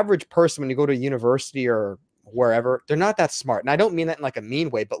 the average person, when you go to a university or wherever, they're not that smart. And I don't mean that in like a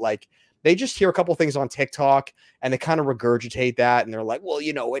mean way, but like, they just hear a couple things on TikTok and they kind of regurgitate that. And they're like, well,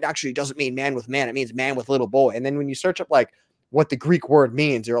 it actually doesn't mean man with man. It means man with little boy. And then when you search up like what the Greek word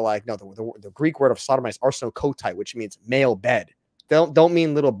means, you're like, no, the Greek word of sodomite is arsenokotai, which means male bed. Don't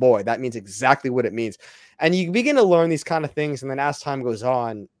mean little boy. That means exactly what it means. And you begin to learn these kind of things. And then as time goes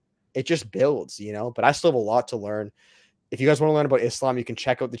on, it just builds, But I still have a lot to learn. If you guys want to learn about Islam, you can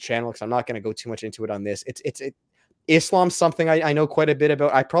check out the channel, because I'm not going to go too much into it on this. Islam's something I know quite a bit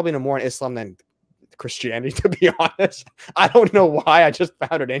about. I probably know more on Islam than Christianity, to be honest. I don't know why. I just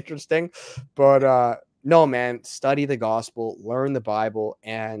found it interesting. But no, man, study the gospel, learn the Bible,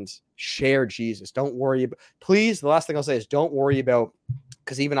 and share Jesus. Don't worry about, please, the last thing I'll say is don't worry about,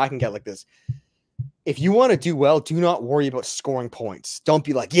 because even I can get like this. If you want to do well, do not worry about scoring points. Don't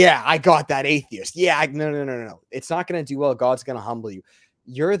be like, yeah, I got that atheist. Yeah, no. It's not going to do well. God's going to humble you.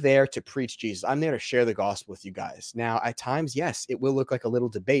 You're there to preach Jesus. I'm there to share the gospel with you guys. Now, at times, yes, it will look like a little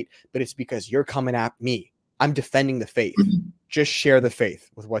debate, but it's because you're coming at me. I'm defending the faith. Just share the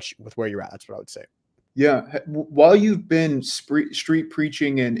faith with where you're at. That's what I would say. Yeah. While you've been street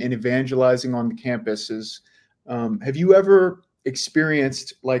preaching and evangelizing on the campuses, have you ever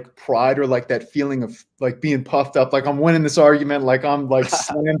experienced like pride or like that feeling of like being puffed up, like I'm winning this argument, like I'm like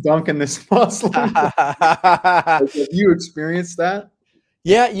slam dunking this Muslim? Like, have you experienced that?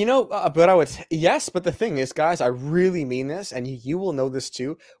 Yeah, but yes, but the thing is, guys, I really mean this, and you will know this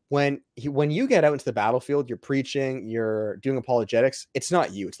too. When you get out into the battlefield, you're preaching, you're doing apologetics, it's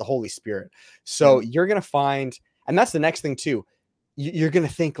not you, it's the Holy Spirit. So you're going to find, and that's the next thing too, you're going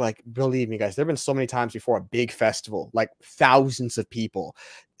to think like, believe me, guys, there have been so many times before a big festival, like thousands of people,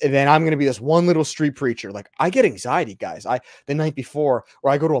 and then I'm going to be this one little street preacher. Like, I get anxiety, guys. The night before,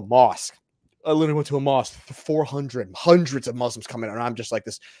 or I go to a mosque. I literally went to a mosque, 400, hundreds of Muslims coming out, and I'm just like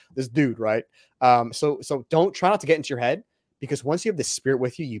this dude, right? So don't try not to get into your head, because once you have the Spirit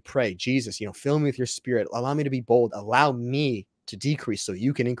with you, you pray, Jesus, fill me with your Spirit. Allow me to be bold. Allow me to decrease so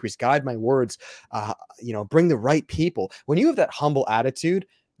you can increase. Guide my words. Bring the right people. When you have that humble attitude,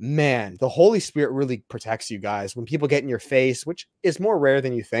 man, the Holy Spirit really protects you guys. When people get in your face, which is more rare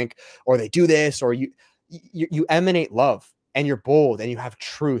than you think, or they do this, or you emanate love. And you're bold and you have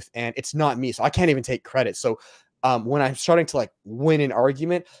truth, and it's not me. So I can't even take credit. So when I'm starting to like win an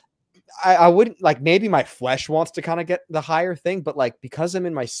argument, I wouldn't, like, maybe my flesh wants to kind of get the higher thing, but like, because I'm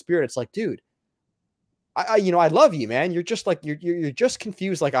in my spirit, it's like, dude, I love you, man. You're just like, you're just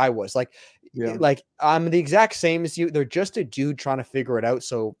confused. Like I was like, like I'm the exact same as you. They're just a dude trying to figure it out.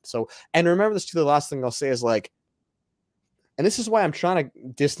 So, and remember this too, the last thing I'll say is like, and this is why I'm trying to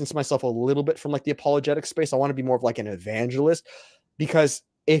distance myself a little bit from like the apologetic space. I want to be more of like an evangelist, because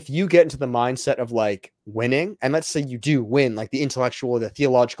if you get into the mindset of like winning, and let's say you do win, like the intellectual or the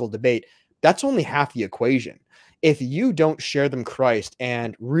theological debate, that's only half the equation. If you don't share them Christ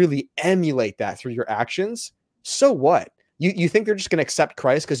and really emulate that through your actions, so what? You think they're just going to accept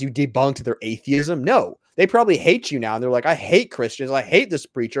Christ because you debunked their atheism? No, they probably hate you now. They're like, I hate Christians. I hate this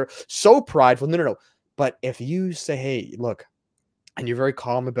preacher. So prideful. No. But if you say, hey, look, and you're very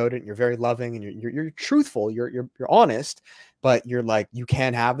calm about it, and you're very loving, and you're truthful, you're honest, but you're like, you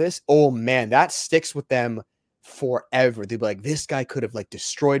can't have this. Oh man, that sticks with them forever. They'd be like, this guy could have like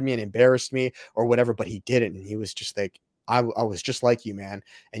destroyed me and embarrassed me or whatever, but he didn't. And he was just like, I was just like you, man.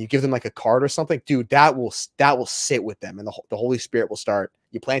 And you give them like a card or something, dude, that will sit with them, and the Holy Spirit will start.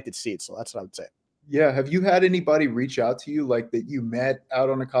 You planted seeds. So that's what I would say. Yeah. Have you had anybody reach out to you like that you met out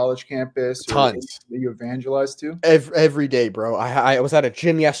on a college campus or that Tons. you evangelized to? Every day, bro. I was at a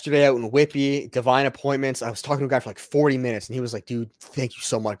gym yesterday out in Whippy, divine appointments. I was talking to a guy for like 40 minutes, and he was like, dude, thank you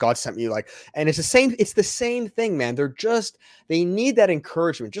so much. God sent me, like, and it's the same thing, man. They need that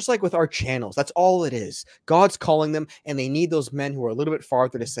encouragement, just like with our channels. That's all it is. God's calling them, and they need those men who are a little bit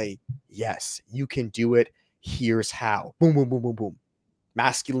farther to say, yes, you can do it. Here's how. Boom, boom, boom, boom, boom.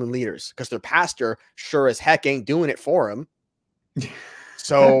 Masculine leaders, because their pastor sure as heck ain't doing it for them.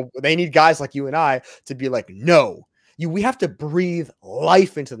 So they need guys like you and I to be like, no, we have to breathe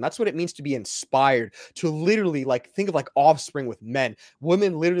life into them. That's what it means to be inspired, to literally like think of like offspring with men.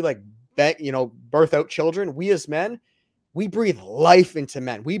 Women literally like, birth out children. We as men, we breathe life into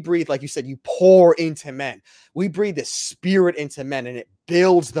men. We breathe, like you said, you pour into men. We breathe the spirit into men, and it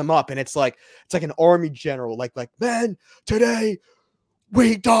builds them up. And it's like an army general, like, men, today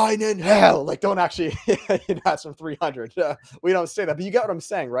we dine in hell. Like, don't actually, that's from 300. We don't say that, but you get what I'm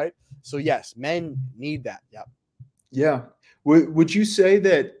saying, right? So yes, men need that. Yeah. Yeah. Would you say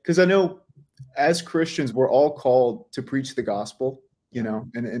that, because I know as Christians, we're all called to preach the gospel,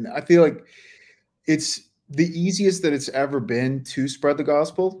 and I feel like it's the easiest that it's ever been to spread the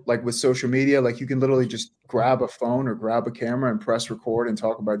gospel, like with social media. Like you can literally just grab a phone or grab a camera and press record and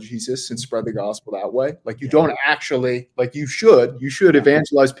talk about Jesus and spread the gospel that way. Like you don't actually, like you should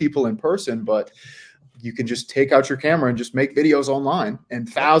evangelize people in person, but you can just take out your camera and just make videos online, and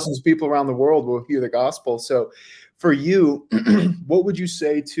thousands of people around the world will hear the gospel. So for you, what would you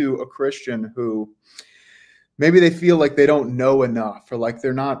say to a Christian who maybe they feel like they don't know enough, or like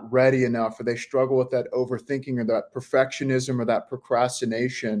they're not ready enough, or they struggle with that overthinking or that perfectionism or that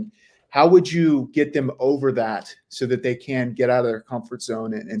procrastination? How would you get them over that so that they can get out of their comfort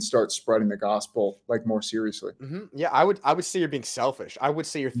zone and start spreading the gospel like more seriously? Mm-hmm. Yeah, I would say you're being selfish. I would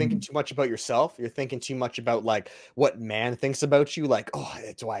say you're thinking too much about yourself. You're thinking too much about like what man thinks about you. Like, oh,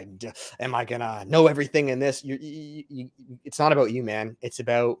 am I gonna know everything in this? It's not about you, man. It's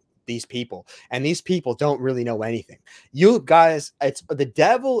about these people, and these people don't really know anything. You guys, it's the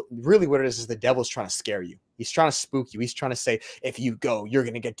devil. Really, what it is the devil's trying to scare you. He's trying to spook you. He's trying to say, if you go, you're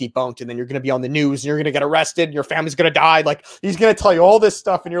going to get debunked, and then you're going to be on the news, and you're going to get arrested, and your family's going to die. Like, he's going to tell you all this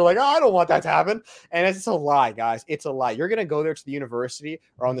stuff, and you're like, oh, I don't want that to happen. And it's a lie, guys. It's a lie. You're going to go there to the university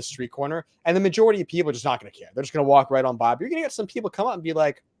or on the street corner, and the majority of people are just not going to care. They're just going to walk right on by. But you're going to get some people come up and be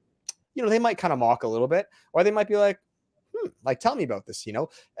like, they might kind of mock a little bit, or they might be like, like, tell me about this,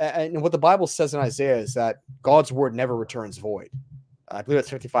 And what the Bible says in Isaiah is that God's word never returns void. I believe it's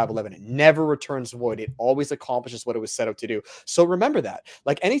 55:11. It never returns void. It always accomplishes what it was set out to do. So remember that.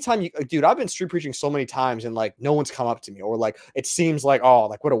 Like, anytime dude, I've been street preaching so many times, and like no one's come up to me, or like it seems like, oh,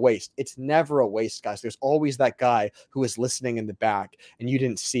 like what a waste. It's never a waste, guys. There's always that guy who is listening in the back and you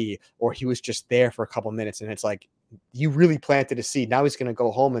didn't see, or he was just there for a couple minutes, and it's like you really planted a seed. Now he's going to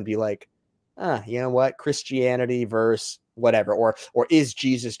go home and be like, you know what? Christianity versus whatever, or is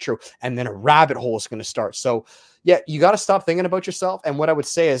Jesus true? And then a rabbit hole is going to start. So yeah, you got to stop thinking about yourself. And what I would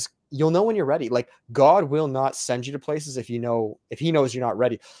say is, you'll know when you're ready. Like, God will not send you to places if he knows you're not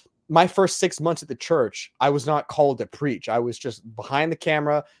ready. My first 6 months at the church, I was not called to preach. I was just behind the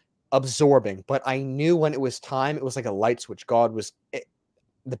camera absorbing, but I knew when it was time. It was like a light switch.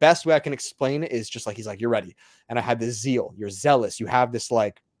 The best way I can explain it is just like, he's like, you're ready. And I had this zeal. You're zealous. You have this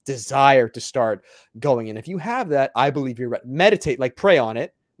like desire to start going. And if you have that, I believe you're ready. Meditate, like pray on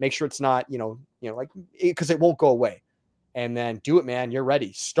it. Make sure it's not, like, because it won't go away. And then do it, man. You're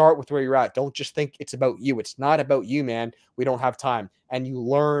ready. Start with where you're at. Don't just think it's about you. It's not about you, man. We don't have time. And you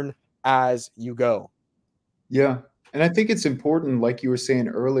learn as you go. Yeah. And I think it's important, like you were saying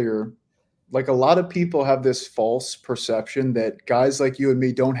earlier, like a lot of people have this false perception that guys like you and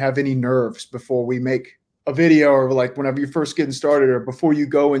me don't have any nerves before we make a video, or like whenever you're first getting started, or before you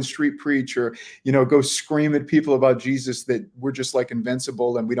go and street preach, or, go scream at people about Jesus, that we're just like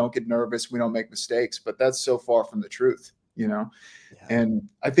invincible and we don't get nervous. We don't make mistakes, but that's so far from the truth, Yeah. And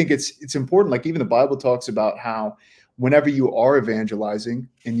I think it's important. Like even the Bible talks about how whenever you are evangelizing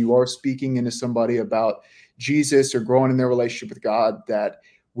and you are speaking into somebody about Jesus or growing in their relationship with God, that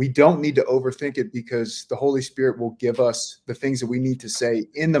we don't need to overthink it, because the Holy Spirit will give us the things that we need to say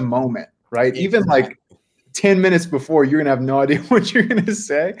in the moment, right? Exactly. Even like 10 minutes before, you're going to have no idea what you're going to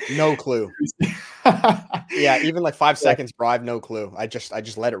say. No clue. Yeah, even like 5 Yeah. seconds, bro, I have no clue. I just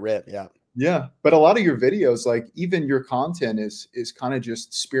let it rip. Yeah. Yeah, but a lot of your videos, like even your content is kind of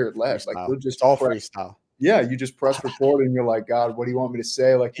just spirit led. Like Freestyle. you'll just It's all press, freestyle. yeah, you just press record and you're like, God, what do you want me to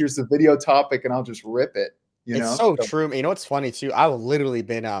say? Like, here's the video topic, and I'll just rip it. You It's know? so So, true. You know what's funny too? I've literally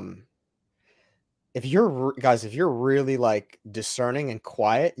been if you're guys, if you're really like discerning and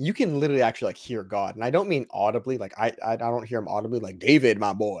quiet, you can literally actually like hear God. And I don't mean audibly, like I don't hear him audibly, like David,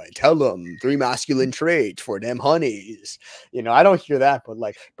 my boy, tell him 3 masculine traits for them honeys. You know, I don't hear that, but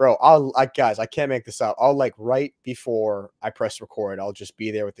like, bro, guys, I can't make this up. I'll like right before I press record, I'll just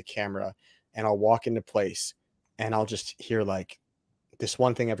be there with the camera and I'll walk into place and I'll just hear like this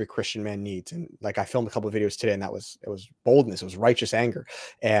one thing every Christian man needs. And like I filmed a couple of videos today, and it was boldness, it was righteous anger.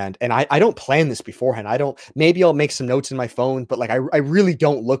 And I don't plan this beforehand. I don't, maybe I'll make some notes in my phone, but like I really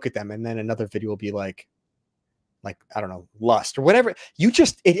don't look at them. And then another video will be like I don't know, lust or whatever. You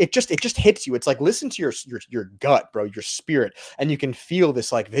just it just hits you. It's like listen to your gut, bro, your spirit, and you can feel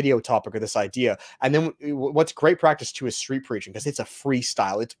this like video topic or this idea. And then what's great practice too is street preaching, because it's a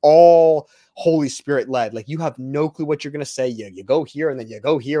freestyle. It's all Holy Spirit led. Like you have no clue what you're gonna say. You go here and then you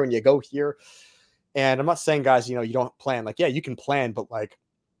go here and you go here. And I'm not saying, guys, you know, you don't plan. Like, yeah, you can plan, but like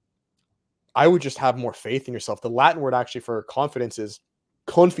I would just have more faith in yourself. The Latin word actually for confidence is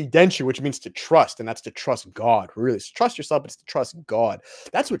confidential, which means to trust, and that's to trust God. Really, it's to trust yourself, but it's to trust God.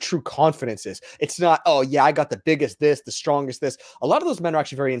 That's what true confidence is. It's not, oh yeah, I got the biggest this, the strongest this. A lot of those men are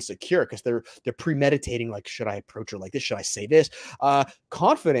actually very insecure because they're premeditating, like, should I approach her like this? Should I say this?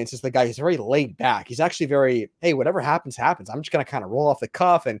 Confidence is the guy who's very laid back. He's actually very, hey, whatever happens, happens. I'm just gonna kind of roll off the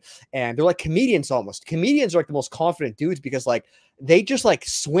cuff, and they're like comedians almost. Comedians are like the most confident dudes because like they just like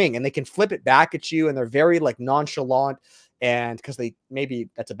swing and they can flip it back at you, and they're very like nonchalant. And because they, maybe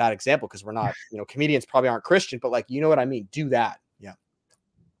that's a bad example because we're not, you know, comedians probably aren't Christian, but like, you know what I mean? Do that. Yeah.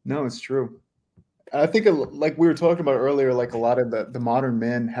 no, it's true. I think like we were talking about earlier, like a lot of the modern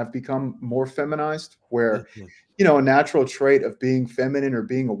men have become more feminized, where, Mhm. you know, a natural trait of being feminine or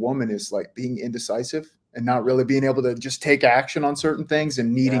being a woman is like being indecisive and not really being able to just take action on certain things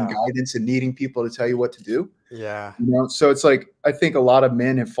and needing Yeah. guidance and needing people to tell you what to do. Yeah. You know, so it's like I think a lot of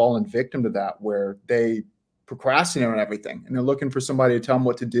men have fallen victim to that, where they procrastinate on everything and they're looking for somebody to tell them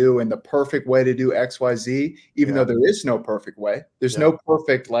what to do and the perfect way to do XYZ, even though Yeah. there is no perfect way. There's Yeah. no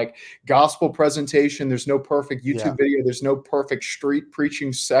perfect like gospel presentation. There's no perfect Yeah. YouTube video. There's no perfect street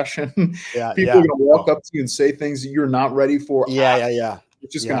preaching session. Yeah. People Yeah. are going to walk Oh. up to you and say things that you're not ready for. Yeah. Yeah. Yeah.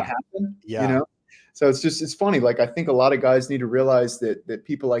 It's just going to Yeah. happen, you Yeah. know? So it's funny. Like, I think a lot of guys need to realize that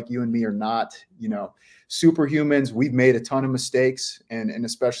people like you and me are not, you know, superhumans. We've made a ton of mistakes, and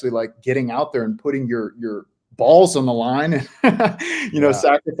especially like getting out there and putting your balls on the line and you know, Yeah.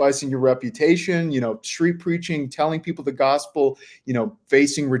 sacrificing your reputation, you know, street preaching, telling people the gospel, you know,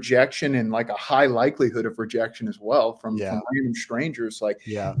 facing rejection and like a high likelihood of rejection as well from Yeah. random strangers. Like,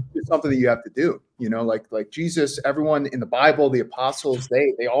 Yeah. it's something that you have to do, you know, like Jesus, everyone in the Bible, the apostles,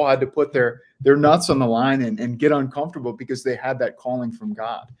 they all had to put their nuts on the line and get uncomfortable because they had that calling from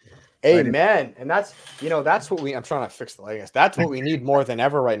God. Right. Amen. And that's, you know, that's what I'm trying to fix the lighting. That's what we need more than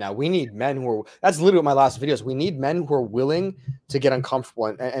ever right now. We need men who are, that's literally what my last video is. We need men who are willing to get uncomfortable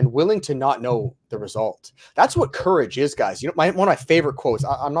and willing to not know the result. That's what courage is, guys. You know, one of my favorite quotes,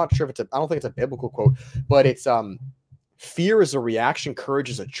 I'm not sure if I don't think it's a biblical quote, but it's, fear is a reaction. Courage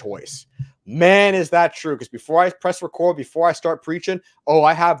is a choice. Man, is that true? Because before I press record, before I start preaching, oh,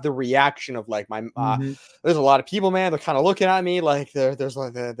 I have the reaction of like my, there's a lot of people, man. They're kind of looking at me like there's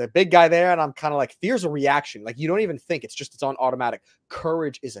like the big guy there. And I'm kind of like, fear's a reaction. Like you don't even think, it's on automatic.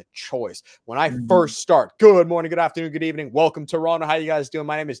 Courage is a choice. When I first start, good morning, good afternoon, good evening. Welcome to Toronto. How you guys doing?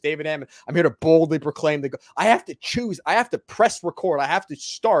 My name is David Hammond. I'm here to boldly proclaim I have to choose. I have to press record. I have to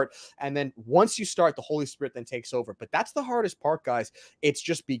start. And then once you start, the Holy Spirit then takes over. But that's the hardest part, guys. It's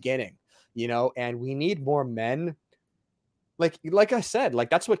just beginning. You know, and we need more men. Like I said, like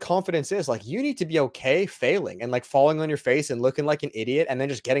that's what confidence is. Like you need to be okay failing and like falling on your face and looking like an idiot and then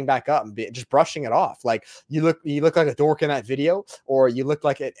just getting back up and just brushing it off. Like you look like a dork in that video, or you look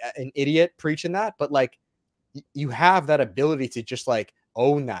like an idiot preaching that, but like you have that ability to just like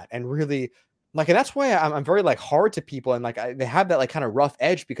own that and really like, and that's why I'm very like hard to people, and like they have that like kind of rough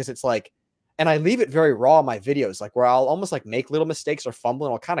edge because it's like, and I leave it very raw in my videos, like where I'll almost like make little mistakes or fumble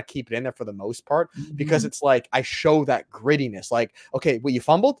and I'll kind of keep it in there for the most part because it's like I show that grittiness. Like, okay, well, you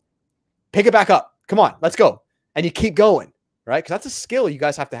fumbled, pick it back up. Come on, let's go. And you keep going, right? Because that's a skill you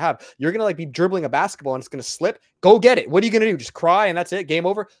guys have to have. You're going to like be dribbling a basketball and it's going to slip. Go get it. What are you going to do? Just cry and that's it? Game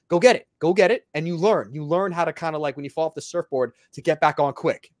over? Go get it. Go get it. And you learn how to kind of like when you fall off the surfboard to get back on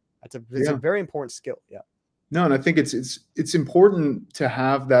quick. It's a very important skill. Yeah. No, and I think it's important to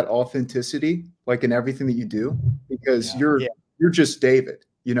have that authenticity. like in everything that you do, because Yeah. Yeah. you're just David.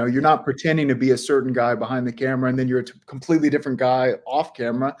 You know, you're not pretending to be a certain guy behind the camera and then you're a completely different guy off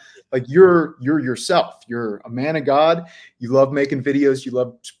camera. Like you're yourself. You're a man of God. You love making videos. You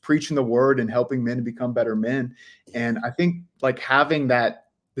love preaching the word and helping men to become better men. And I think like having that,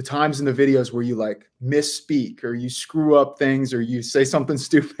 the times in the videos where you like misspeak or you screw up things or you say something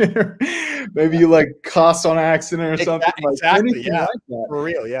stupid or maybe you like cuss on accident or something, like Exactly. anything Yeah. like that, For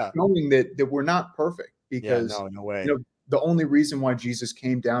real. Yeah. knowing that we're not perfect, Yeah. because No way. you know the only reason why Jesus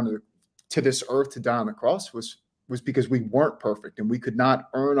came down to this earth to die on the cross was because we weren't perfect and we could not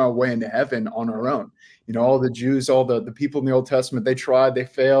earn our way into heaven on our own. You know, all the Jews, all the people in the Old Testament, they tried, they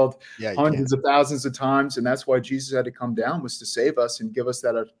failed hundreds of thousands of times, and that's why Jesus had to come down, was to save us and give us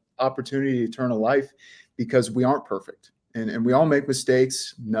that opportunity to eternal life, because we aren't perfect. And we all make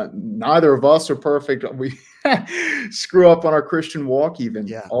mistakes. Neither of us are perfect. We screw up on our Christian walk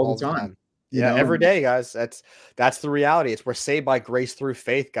even all the time. Yeah, every day, guys. That's the reality. We're saved by grace through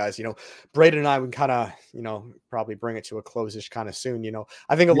faith, guys. You know, Brayden and I would kind of, you know, probably bring it to a close-ish kind of soon. You know,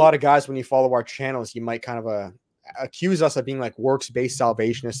 I think a lot of guys, when you follow our channels, you might kind of accuse us of being like works-based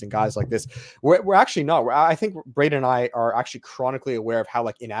salvationists and guys like this. We're actually not. I think Brayden and I are actually chronically aware of how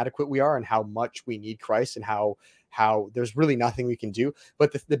like inadequate we are and how much we need Christ and how there's really nothing we can do.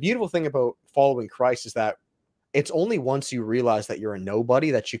 But the beautiful thing about following Christ is that it's only once you realize that you're a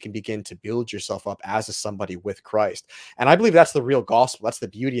nobody that you can begin to build yourself up as a somebody with Christ. And I believe that's the real gospel. That's the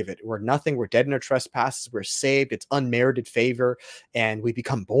beauty of it. We're nothing. We're dead in our trespasses. We're saved. It's unmerited favor. And we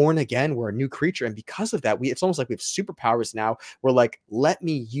become born again. We're a new creature. And because of that, it's almost like we have superpowers now. We're like, let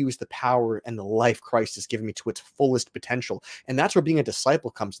me use the power and the life Christ has given me to its fullest potential. And that's where being a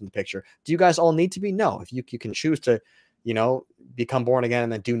disciple comes in the picture. Do you guys all need to be? No. If you can choose to, you know, become born again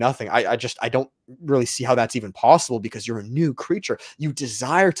and then do nothing. I don't really see how that's even possible, because you're a new creature. You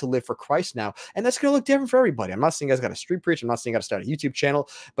desire to live for Christ now. And that's going to look different for everybody. I'm not saying you guys got to street preach. I'm not saying you got to start a YouTube channel,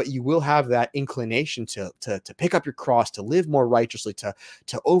 but you will have that inclination to pick up your cross, to live more righteously, to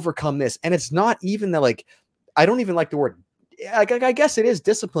overcome this. And it's not even that, like, I don't even like the word, I guess it is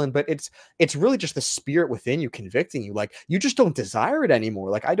discipline, but it's really just the spirit within you convicting you. Like, you just don't desire it anymore.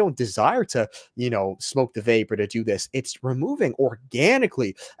 Like, I don't desire to, you know, smoke the vape or to do this. It's removing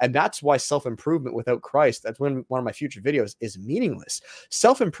organically. And that's why self-improvement without Christ, that's when one of my future videos, is meaningless.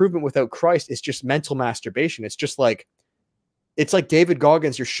 Self-improvement without Christ is just mental masturbation. It's like David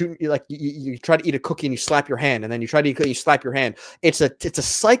Goggins. You're shooting, you try to eat a cookie and you slap your hand, and then you try to eat a cookie, you slap your hand. It's a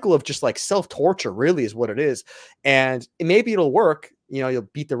cycle of just like self-torture, really, is what it is. And maybe it'll work. You know, you'll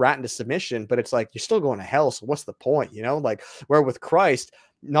beat the rat into submission, but it's like you're still going to hell. So what's the point? You know, like, where with Christ,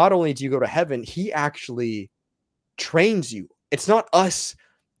 not only do you go to heaven, he actually trains you. It's not us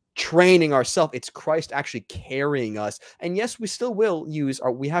training ourselves, it's Christ actually carrying us. And yes, we still will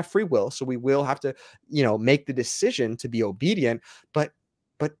we have free will, so we will have to, you know, make the decision to be obedient, but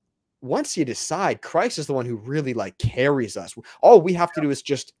once you decide, Christ is the one who really like carries us. All we have to do is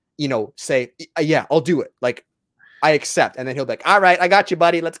just, you know, say, yeah, I'll do it, like, I accept, and then he'll be like, all right, I got you,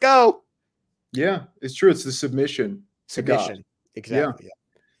 buddy, let's go. Yeah, it's true. It's the submission to God. Exactly. Yeah.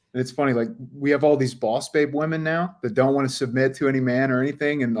 And it's funny, like, we have all these boss babe women now that don't want to submit to any man or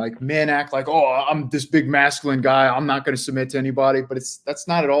anything. And like, men act like, oh, I'm this big masculine guy, I'm not going to submit to anybody. But that's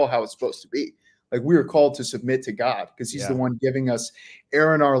not at all how it's supposed to be. Like, we are called to submit to God, because he's the one giving us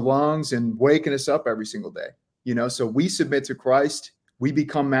air in our lungs and waking us up every single day. You know, so we submit to Christ. We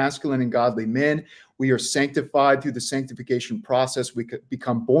become masculine and godly men. We are sanctified through the sanctification process. We could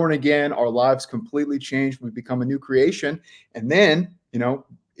become born again. Our lives completely change. We become a new creation. And then, you know,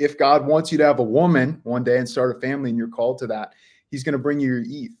 if God wants you to have a woman one day and start a family and you're called to that, he's going to bring you your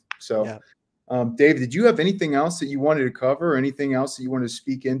Eve. So, David, did you have anything else that you wanted to cover, or anything else that you wanted to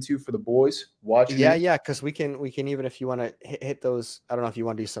speak into for the boys watching? Yeah, because we can even, if you want to hit those, I don't know if you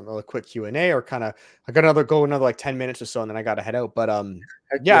want to do some quick Q&A, or kind of, I got another like 10 minutes or so, and then I got to head out. But I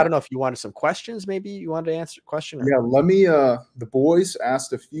don't know if you wanted some questions, maybe you wanted to answer a question. Yeah, let me, the boys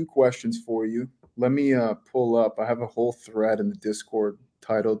asked a few questions for you. Let me pull up. I have a whole thread in the Discord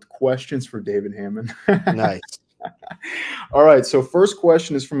titled "Questions for David Hammond." Nice. All right. So first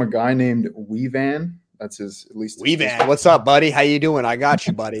question is from a guy named Weevan. That's at least. Weevan, what's up, buddy? How you doing? I got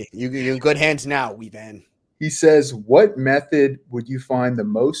you, buddy. You're in good hands now, Weevan. He says, what method would you find the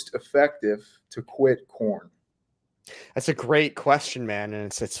most effective to quit corn? That's a great question, man. And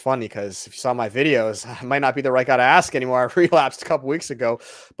it's funny, because if you saw my videos, I might not be the right guy to ask anymore. I relapsed a couple weeks ago,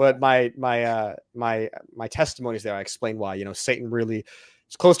 but my testimonies there, I explained why. You know, Satan really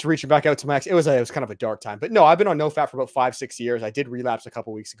is close to reaching back out to Max. It was kind of a dark time, but no, I've been on NoFap for about 5-6 years. I did relapse a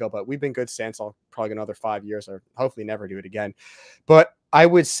couple weeks ago, but we've been good since. I'll probably another 5 years, or hopefully never do it again. But I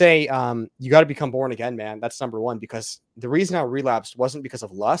would say you got to become born again, man. That's number one, because the reason I relapsed wasn't because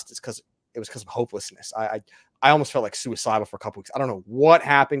of lust. It was because of hopelessness. I almost felt like suicidal for a couple weeks. I don't know what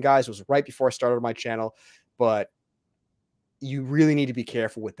happened, guys. It was right before I started my channel, but you really need to be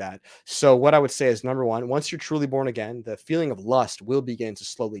careful with that. So what I would say is, number one, once you're truly born again, the feeling of lust will begin to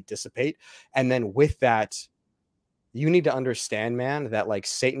slowly dissipate. And then with that, you need to understand, man, that like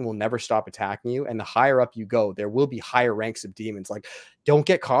Satan will never stop attacking you. And the higher up you go, there will be higher ranks of demons. Like, don't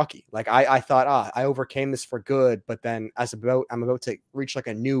get cocky. Like I thought, I overcame this for good. But then I'm about to reach like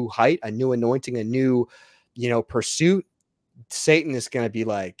a new height, a new anointing, a new, pursuit. Satan is going to be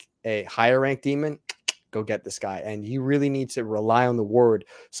like a higher rank demon. Go get this guy. And you really need to rely on the word.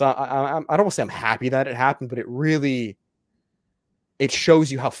 So I don't want to say I'm happy that it happened, but it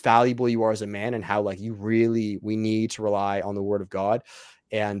shows you how valuable you are as a man, and how like we need to rely on the word of God,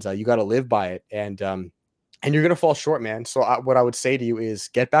 and you got to live by it. And you're going to fall short, man. So what I would say to you is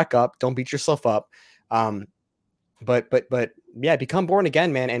get back up. Don't beat yourself up. But yeah, become born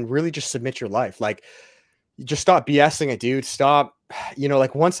again, man. And really just submit your life. Like, you just stop BSing it, dude. Stop.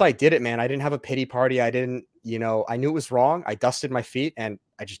 Like once I did it, man, I didn't have a pity party. I didn't, I knew it was wrong. I dusted my feet and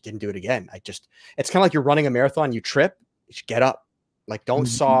I just didn't do it again. It's kind of like you're running a marathon. You trip, you just get up. Like, don't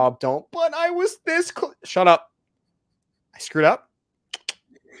sob. But I was this close. Shut up. I screwed up.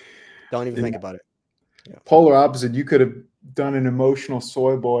 Don't even think about it. Yeah. Polar opposite. You could have done an emotional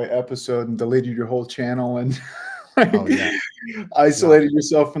soy boy episode and deleted your whole channel and isolated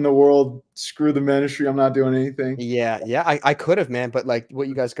yourself from the world. Screw the ministry. I'm not doing anything. Yeah. I could have, man. But like, what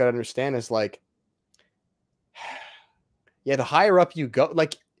you guys got to understand is like, the higher up you go,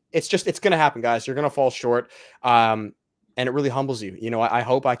 like it's going to happen, guys. You're going to fall short. And it really humbles you. I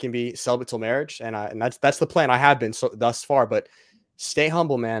hope I can be celibate till marriage. And that's the plan I have been thus far, but stay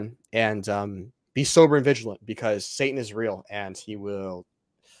humble, man. And, be sober and vigilant, because Satan is real and he will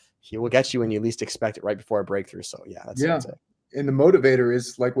get you when you least expect it, right before a breakthrough. So that's what I'd say. And the motivator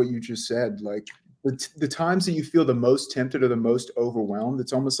is like what you just said, like the times that you feel the most tempted or the most overwhelmed,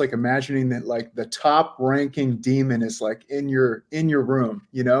 it's almost like imagining that like the top ranking demon is like in your room,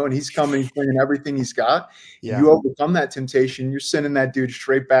 and he's coming, bringing everything he's got. Yeah. You overcome that temptation, you're sending that dude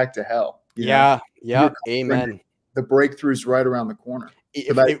straight back to hell. Yeah. Amen. The breakthrough's right around the corner.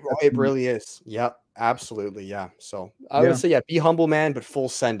 It really is. Yep. Absolutely. Yeah. So I would say, be humble, man, but full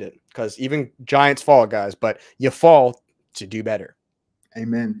send it, because even giants fall, guys, but you fall to do better.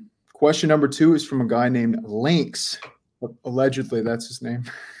 Amen. Question number 2 is from a guy named Lynx. Allegedly, that's his name.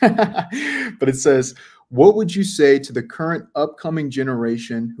 But it says, what would you say to the current upcoming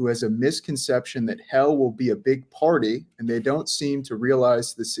generation who has a misconception that hell will be a big party, and they don't seem to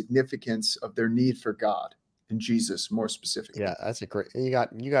realize the significance of their need for God and Jesus more specifically? Yeah, that's you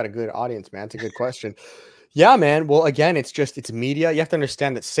got a good audience, man. It's a good question. Yeah, man. Well, again, it's media. You have to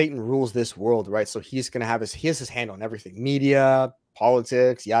understand that Satan rules this world, right? So he's going to have his hand on everything. Media,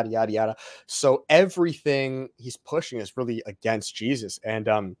 politics, yada, yada, yada. So everything he's pushing is really against Jesus. And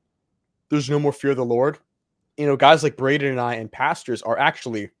there's no more fear of the Lord. Guys like Brayden and I and pastors are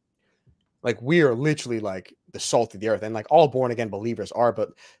actually like, we are literally like the salt of the earth, and like all born again believers are. But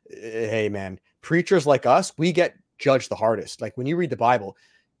hey, man, preachers like us, we get judged the hardest. Like when you read the Bible,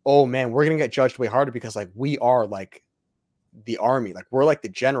 oh man, we're going to get judged way harder, because like we are like the army. Like we're like the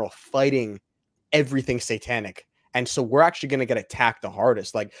general fighting everything satanic. And so we're actually going to get attacked the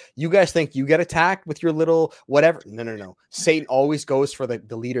hardest. Like, you guys think you get attacked with your little whatever. No. Satan always goes for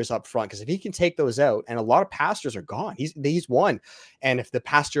the leaders up front, because if he can take those out, and a lot of pastors are gone, he's won. And if the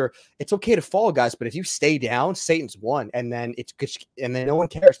pastor, it's okay to fall, guys, but if you stay down, Satan's won. And then then no one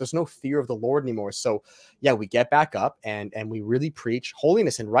cares. There's no fear of the Lord anymore. So yeah, we get back up and we really preach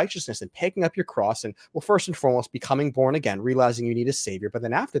holiness and righteousness and picking up your cross. And well, first and foremost, becoming born again, realizing you need a savior. But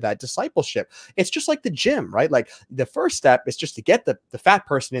then after that, discipleship. It's just like the gym, right? Like the first step is just to get the fat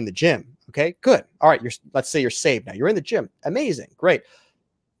person in the gym. Okay, good. All right. Let's say you're saved now. You're in the gym. Amazing. Great.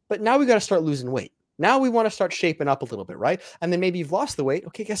 But now we got to start losing weight. Now we want to start shaping up a little bit, right? And then maybe you've lost the weight.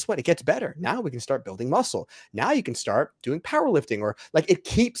 Okay, guess what? It gets better. Now we can start building muscle. Now you can start doing powerlifting, or like it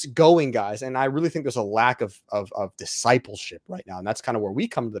keeps going, guys. And I really think there's a lack of discipleship right now. And that's kind of where we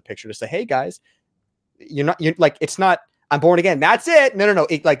come to the picture to say, hey guys, you're like, it's not, I'm born again. That's it. No.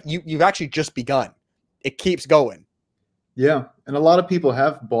 It, like you've actually just begun. It keeps going. Yeah. And a lot of people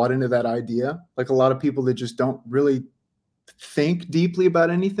have bought into that idea. Like a lot of people that just don't really think deeply about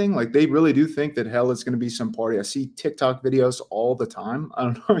anything. Like they really do think that hell is going to be some party. I see TikTok videos all the time. I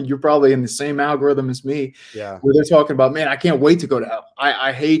don't know. You're probably in the same algorithm as me. Yeah. Where they're talking about, man, I can't wait to go to hell.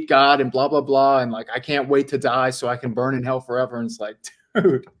 I hate God and blah, blah, blah. And like, I can't wait to die so I can burn in hell forever. And it's like,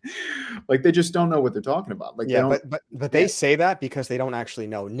 Dude, like they just don't know what they're talking about. Like they Yeah, don't. but Yeah, they say that because they don't actually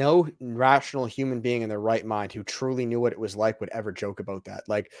know. No rational human being in their right mind who truly knew what it was like would ever joke about that.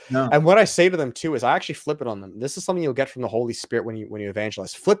 Like, no. and what I say to them too is I actually flip it on them. This is something you'll get from the Holy Spirit when you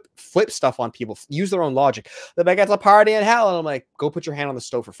evangelize. Flip stuff on people. Use their own logic. They're like, it's a party in hell, and I'm like, go put your hand on the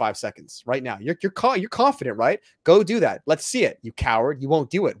stove for 5 seconds right now. You're confident, right? Go do that. Let's see it. You coward. You won't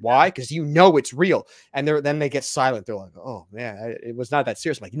do it. Why? Because you know it's real. And then they get silent. They're like, oh man, it was not that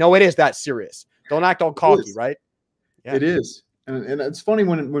serious. I'm like, no, it is that serious. Don't act all cocky, right? Yeah. It is. And it's funny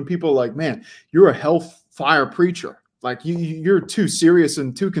when people are like, man, you're a hellfire preacher. Like you're too serious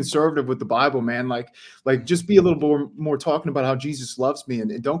and too conservative with the Bible, man. Like just be a little more talking about how Jesus loves me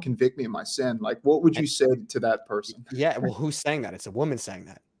and don't convict me of my sin. Like, what would you say to that person? Yeah. Well, who's saying that? It's a woman saying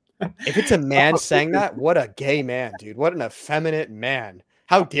that. If it's a man saying that, what a gay man, dude. What an effeminate man.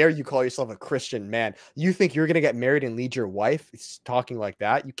 How dare you call yourself a Christian man? You think you're going to get married and lead your wife? It's talking like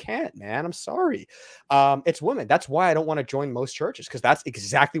that. You can't, man. I'm sorry. It's women. That's why I don't want to join most churches, because that's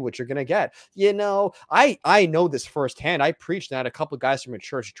exactly what you're going to get. You know, I know this firsthand. I preached and I had a couple of guys from a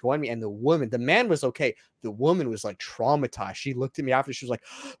church join me, and the man was okay. The woman was like traumatized. She looked at me after. She was like,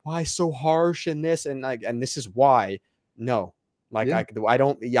 why so harsh and this? And like, and this is why. No. Like Yeah.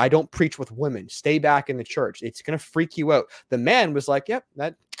 I don't preach with women. Stay back in the church. It's gonna freak you out. The man was like, yep,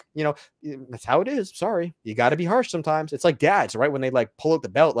 that, you know, that's how it is. Sorry, you got to be harsh sometimes. It's like dads, right? When they like pull out the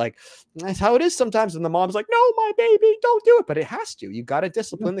belt, like that's how it is sometimes. And the mom's like, no, my baby, don't do it. But it has to. You got to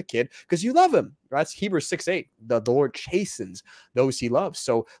discipline the kid because you love him. That's Hebrews 6:8. The Lord chastens those he loves.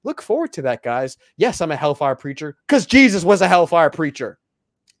 So look forward to that, guys. Yes, I'm a hellfire preacher because Jesus was a hellfire preacher.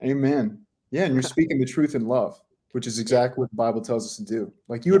 Amen. Yeah, and you're speaking the truth in love, which is exactly what the Bible tells us to do.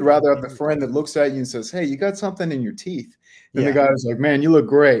 Like you would rather have the friend that looks at you and says, hey, you got something in your teeth. And the guy is like, man, you look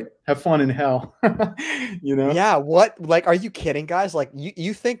great. Have fun in hell. You know? Yeah. What? Like, are you kidding, guys? Like,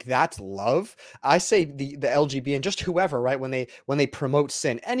 you think that's love? I say the LGB and just whoever, right? When they promote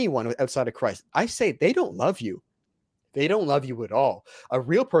sin, anyone outside of Christ, I say they don't love you. They don't love you at all. A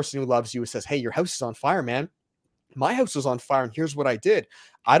real person who loves you says, hey, your house is on fire, man. My house was on fire, and here's what I did.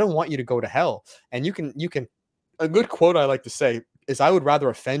 I don't want you to go to hell. And you can. A good quote I like to say is, I would rather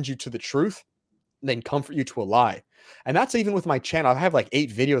offend you to the truth than comfort you to a lie. And that's even with my channel. I have like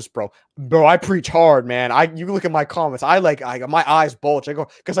 8 videos, bro. Bro, I preach hard, man. You look at my comments. I my eyes bulge. I go,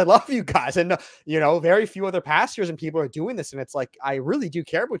 because I love you guys. And you know, very few other pastors and people are doing this. And it's like, I really do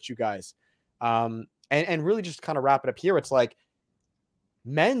care about you guys. And really just kind of wrap it up here. It's like,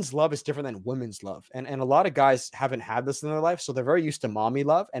 men's love is different than women's love. And a lot of guys haven't had this in their life. So they're very used to mommy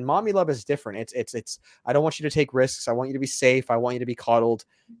love, and mommy love is different. It's, I don't want you to take risks. I want you to be safe. I want you to be coddled,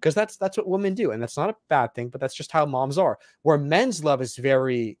 because that's what women do. And that's not a bad thing, but that's just how moms are. Where men's love is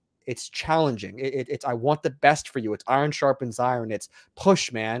it's challenging. It's, I want the best for you. It's iron sharpens iron. It's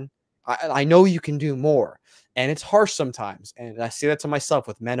push, man. I know you can do more. And it's harsh sometimes. And I say that to myself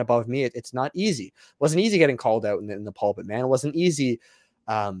with men above me. It's not easy. It wasn't easy getting called out in the pulpit, man. It wasn't easy.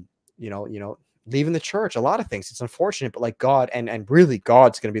 You know, leaving the church, a lot of things. It's unfortunate, but like God and really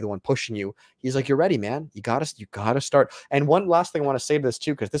God's going to be the one pushing you. He's like, you're ready, man. You gotta start. And one last thing I want to say to this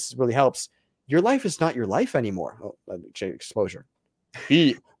too, because this really helps. Your life is not your life anymore. Oh, let me change exposure.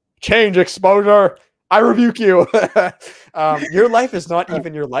 Change exposure. I rebuke you. Your life is not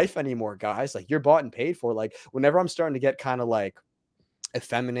even your life anymore, guys. Like, you're bought and paid for. Like, whenever I'm starting to get kind of like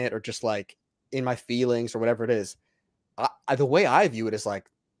effeminate or just like in my feelings or whatever it is, the way I view it is like,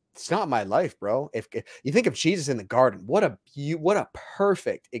 it's not my life, bro. If you think of Jesus in the garden, what a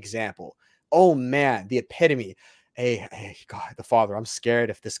perfect example. Oh man, the epitome. Hey, God, the Father, I'm scared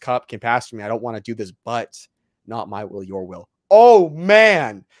if this cup can pass from me. I don't want to do this, but not my will, your will. Oh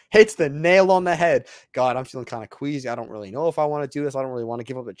man, hits the nail on the head. God, I'm feeling kind of queasy. I don't really know if I want to do this. I don't really want to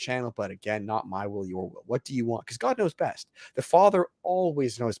give up the channel, but again, not my will, your will. What do you want? Because God knows best. The Father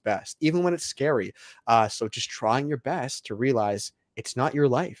always knows best, even when it's scary. So just trying your best to realize it's not your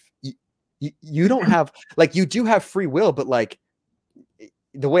life. You don't have, like, you do have free will, but like,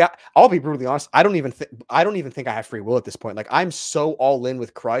 the way I'll be brutally honest, I don't even think I have free will at this point. Like, I'm so all in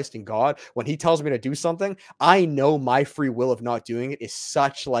with Christ and God. When he tells me to do something, I know my free will of not doing it is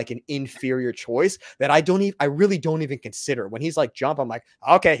such like an inferior choice that I really don't even consider. When he's like, jump, I'm like,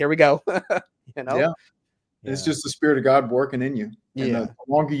 okay, here we go. You know? Yeah. It's just the Spirit of God working in you. And the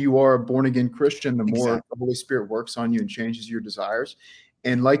longer you are a born again Christian, the more the Holy Spirit works on you and changes your desires.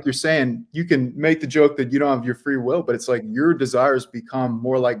 And like you're saying, you can make the joke that you don't have your free will, but it's like your desires become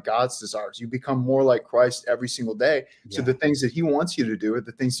more like God's desires. You become more like Christ every single day. So Yeah. the things that he wants you to do are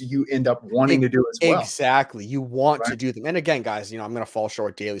the things that you end up wanting E to do as well. exactly. You want Right? to do them. And again, guys, I'm gonna fall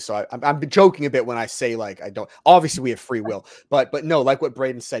short daily. So I'm joking a bit when I say like I don't. Obviously, we have free will, but no, like what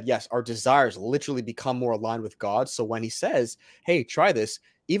Brayden said, yes, our desires literally become more aligned with God. So when he says, "Hey, try this,"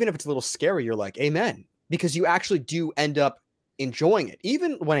 even if it's a little scary, you're like, "Amen," because you actually do end up enjoying it,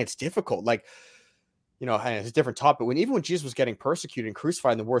 even when it's difficult. Like, and it's a different topic. Even when Jesus was getting persecuted and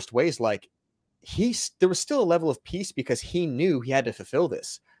crucified in the worst ways, like there was still a level of peace because he knew he had to fulfill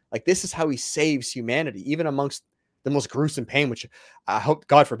this. Like, this is how he saves humanity, even amongst the most gruesome pain, which I hope,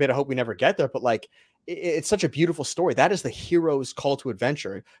 God forbid, I hope we never get there. But like, it's such a beautiful story. That is the hero's call to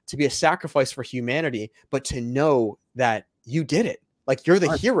adventure, to be a sacrifice for humanity, but to know that you did it. Like, you're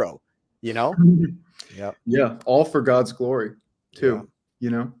the hero, Yeah. Yeah. All for God's glory Yeah.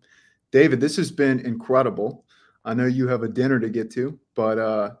 too, David, this has been incredible. I know you have a dinner to get to,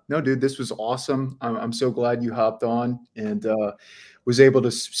 but no, dude, this was awesome. I'm so glad you hopped on and was able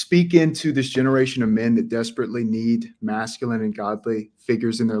to speak into this generation of men that desperately need masculine and godly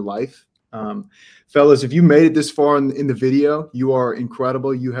figures in their life. Fellas, if you made it this far in the video, you are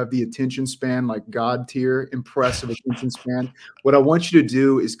incredible. You have the attention span, like God tier, impressive attention span. What I want you to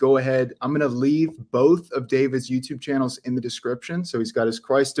do is go ahead. I'm going to leave both of David's YouTube channels in the description. So he's got his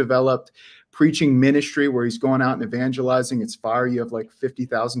Christ Developed preaching ministry where he's going out and evangelizing. It's fire. You have like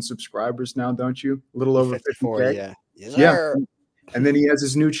 50,000 subscribers now, don't you? A little over 54, 50K. yeah. Yes, Yeah. sir. And then he has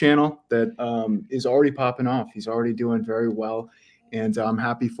his new channel that is already popping off. He's already doing very well. And I'm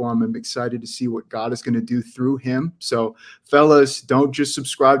happy for him. I'm excited to see what God is going to do through him. So, fellas, don't just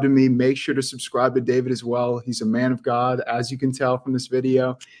subscribe to me. Make sure to subscribe to David as well. He's a man of God, as you can tell from this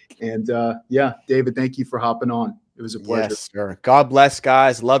video. And yeah, David, thank you for hopping on. It was a pleasure. Yes, sir. God bless,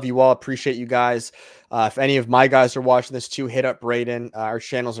 guys. Love you all. Appreciate you guys. If any of my guys are watching this too, hit up Brayden. Our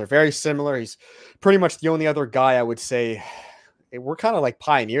channels are very similar. He's pretty much the only other guy I would say. We're kind of like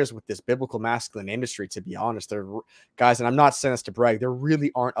pioneers with this biblical masculine industry, to be honest. They're guys, and I'm not saying this to brag. There really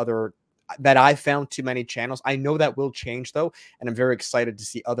aren't other that I found too many channels. I know that will change though, and I'm very excited to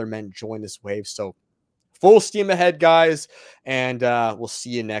see other men join this wave. So full steam ahead, guys, and we'll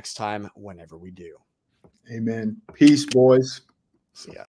see you next time whenever we do. Amen. Peace, boys. See ya.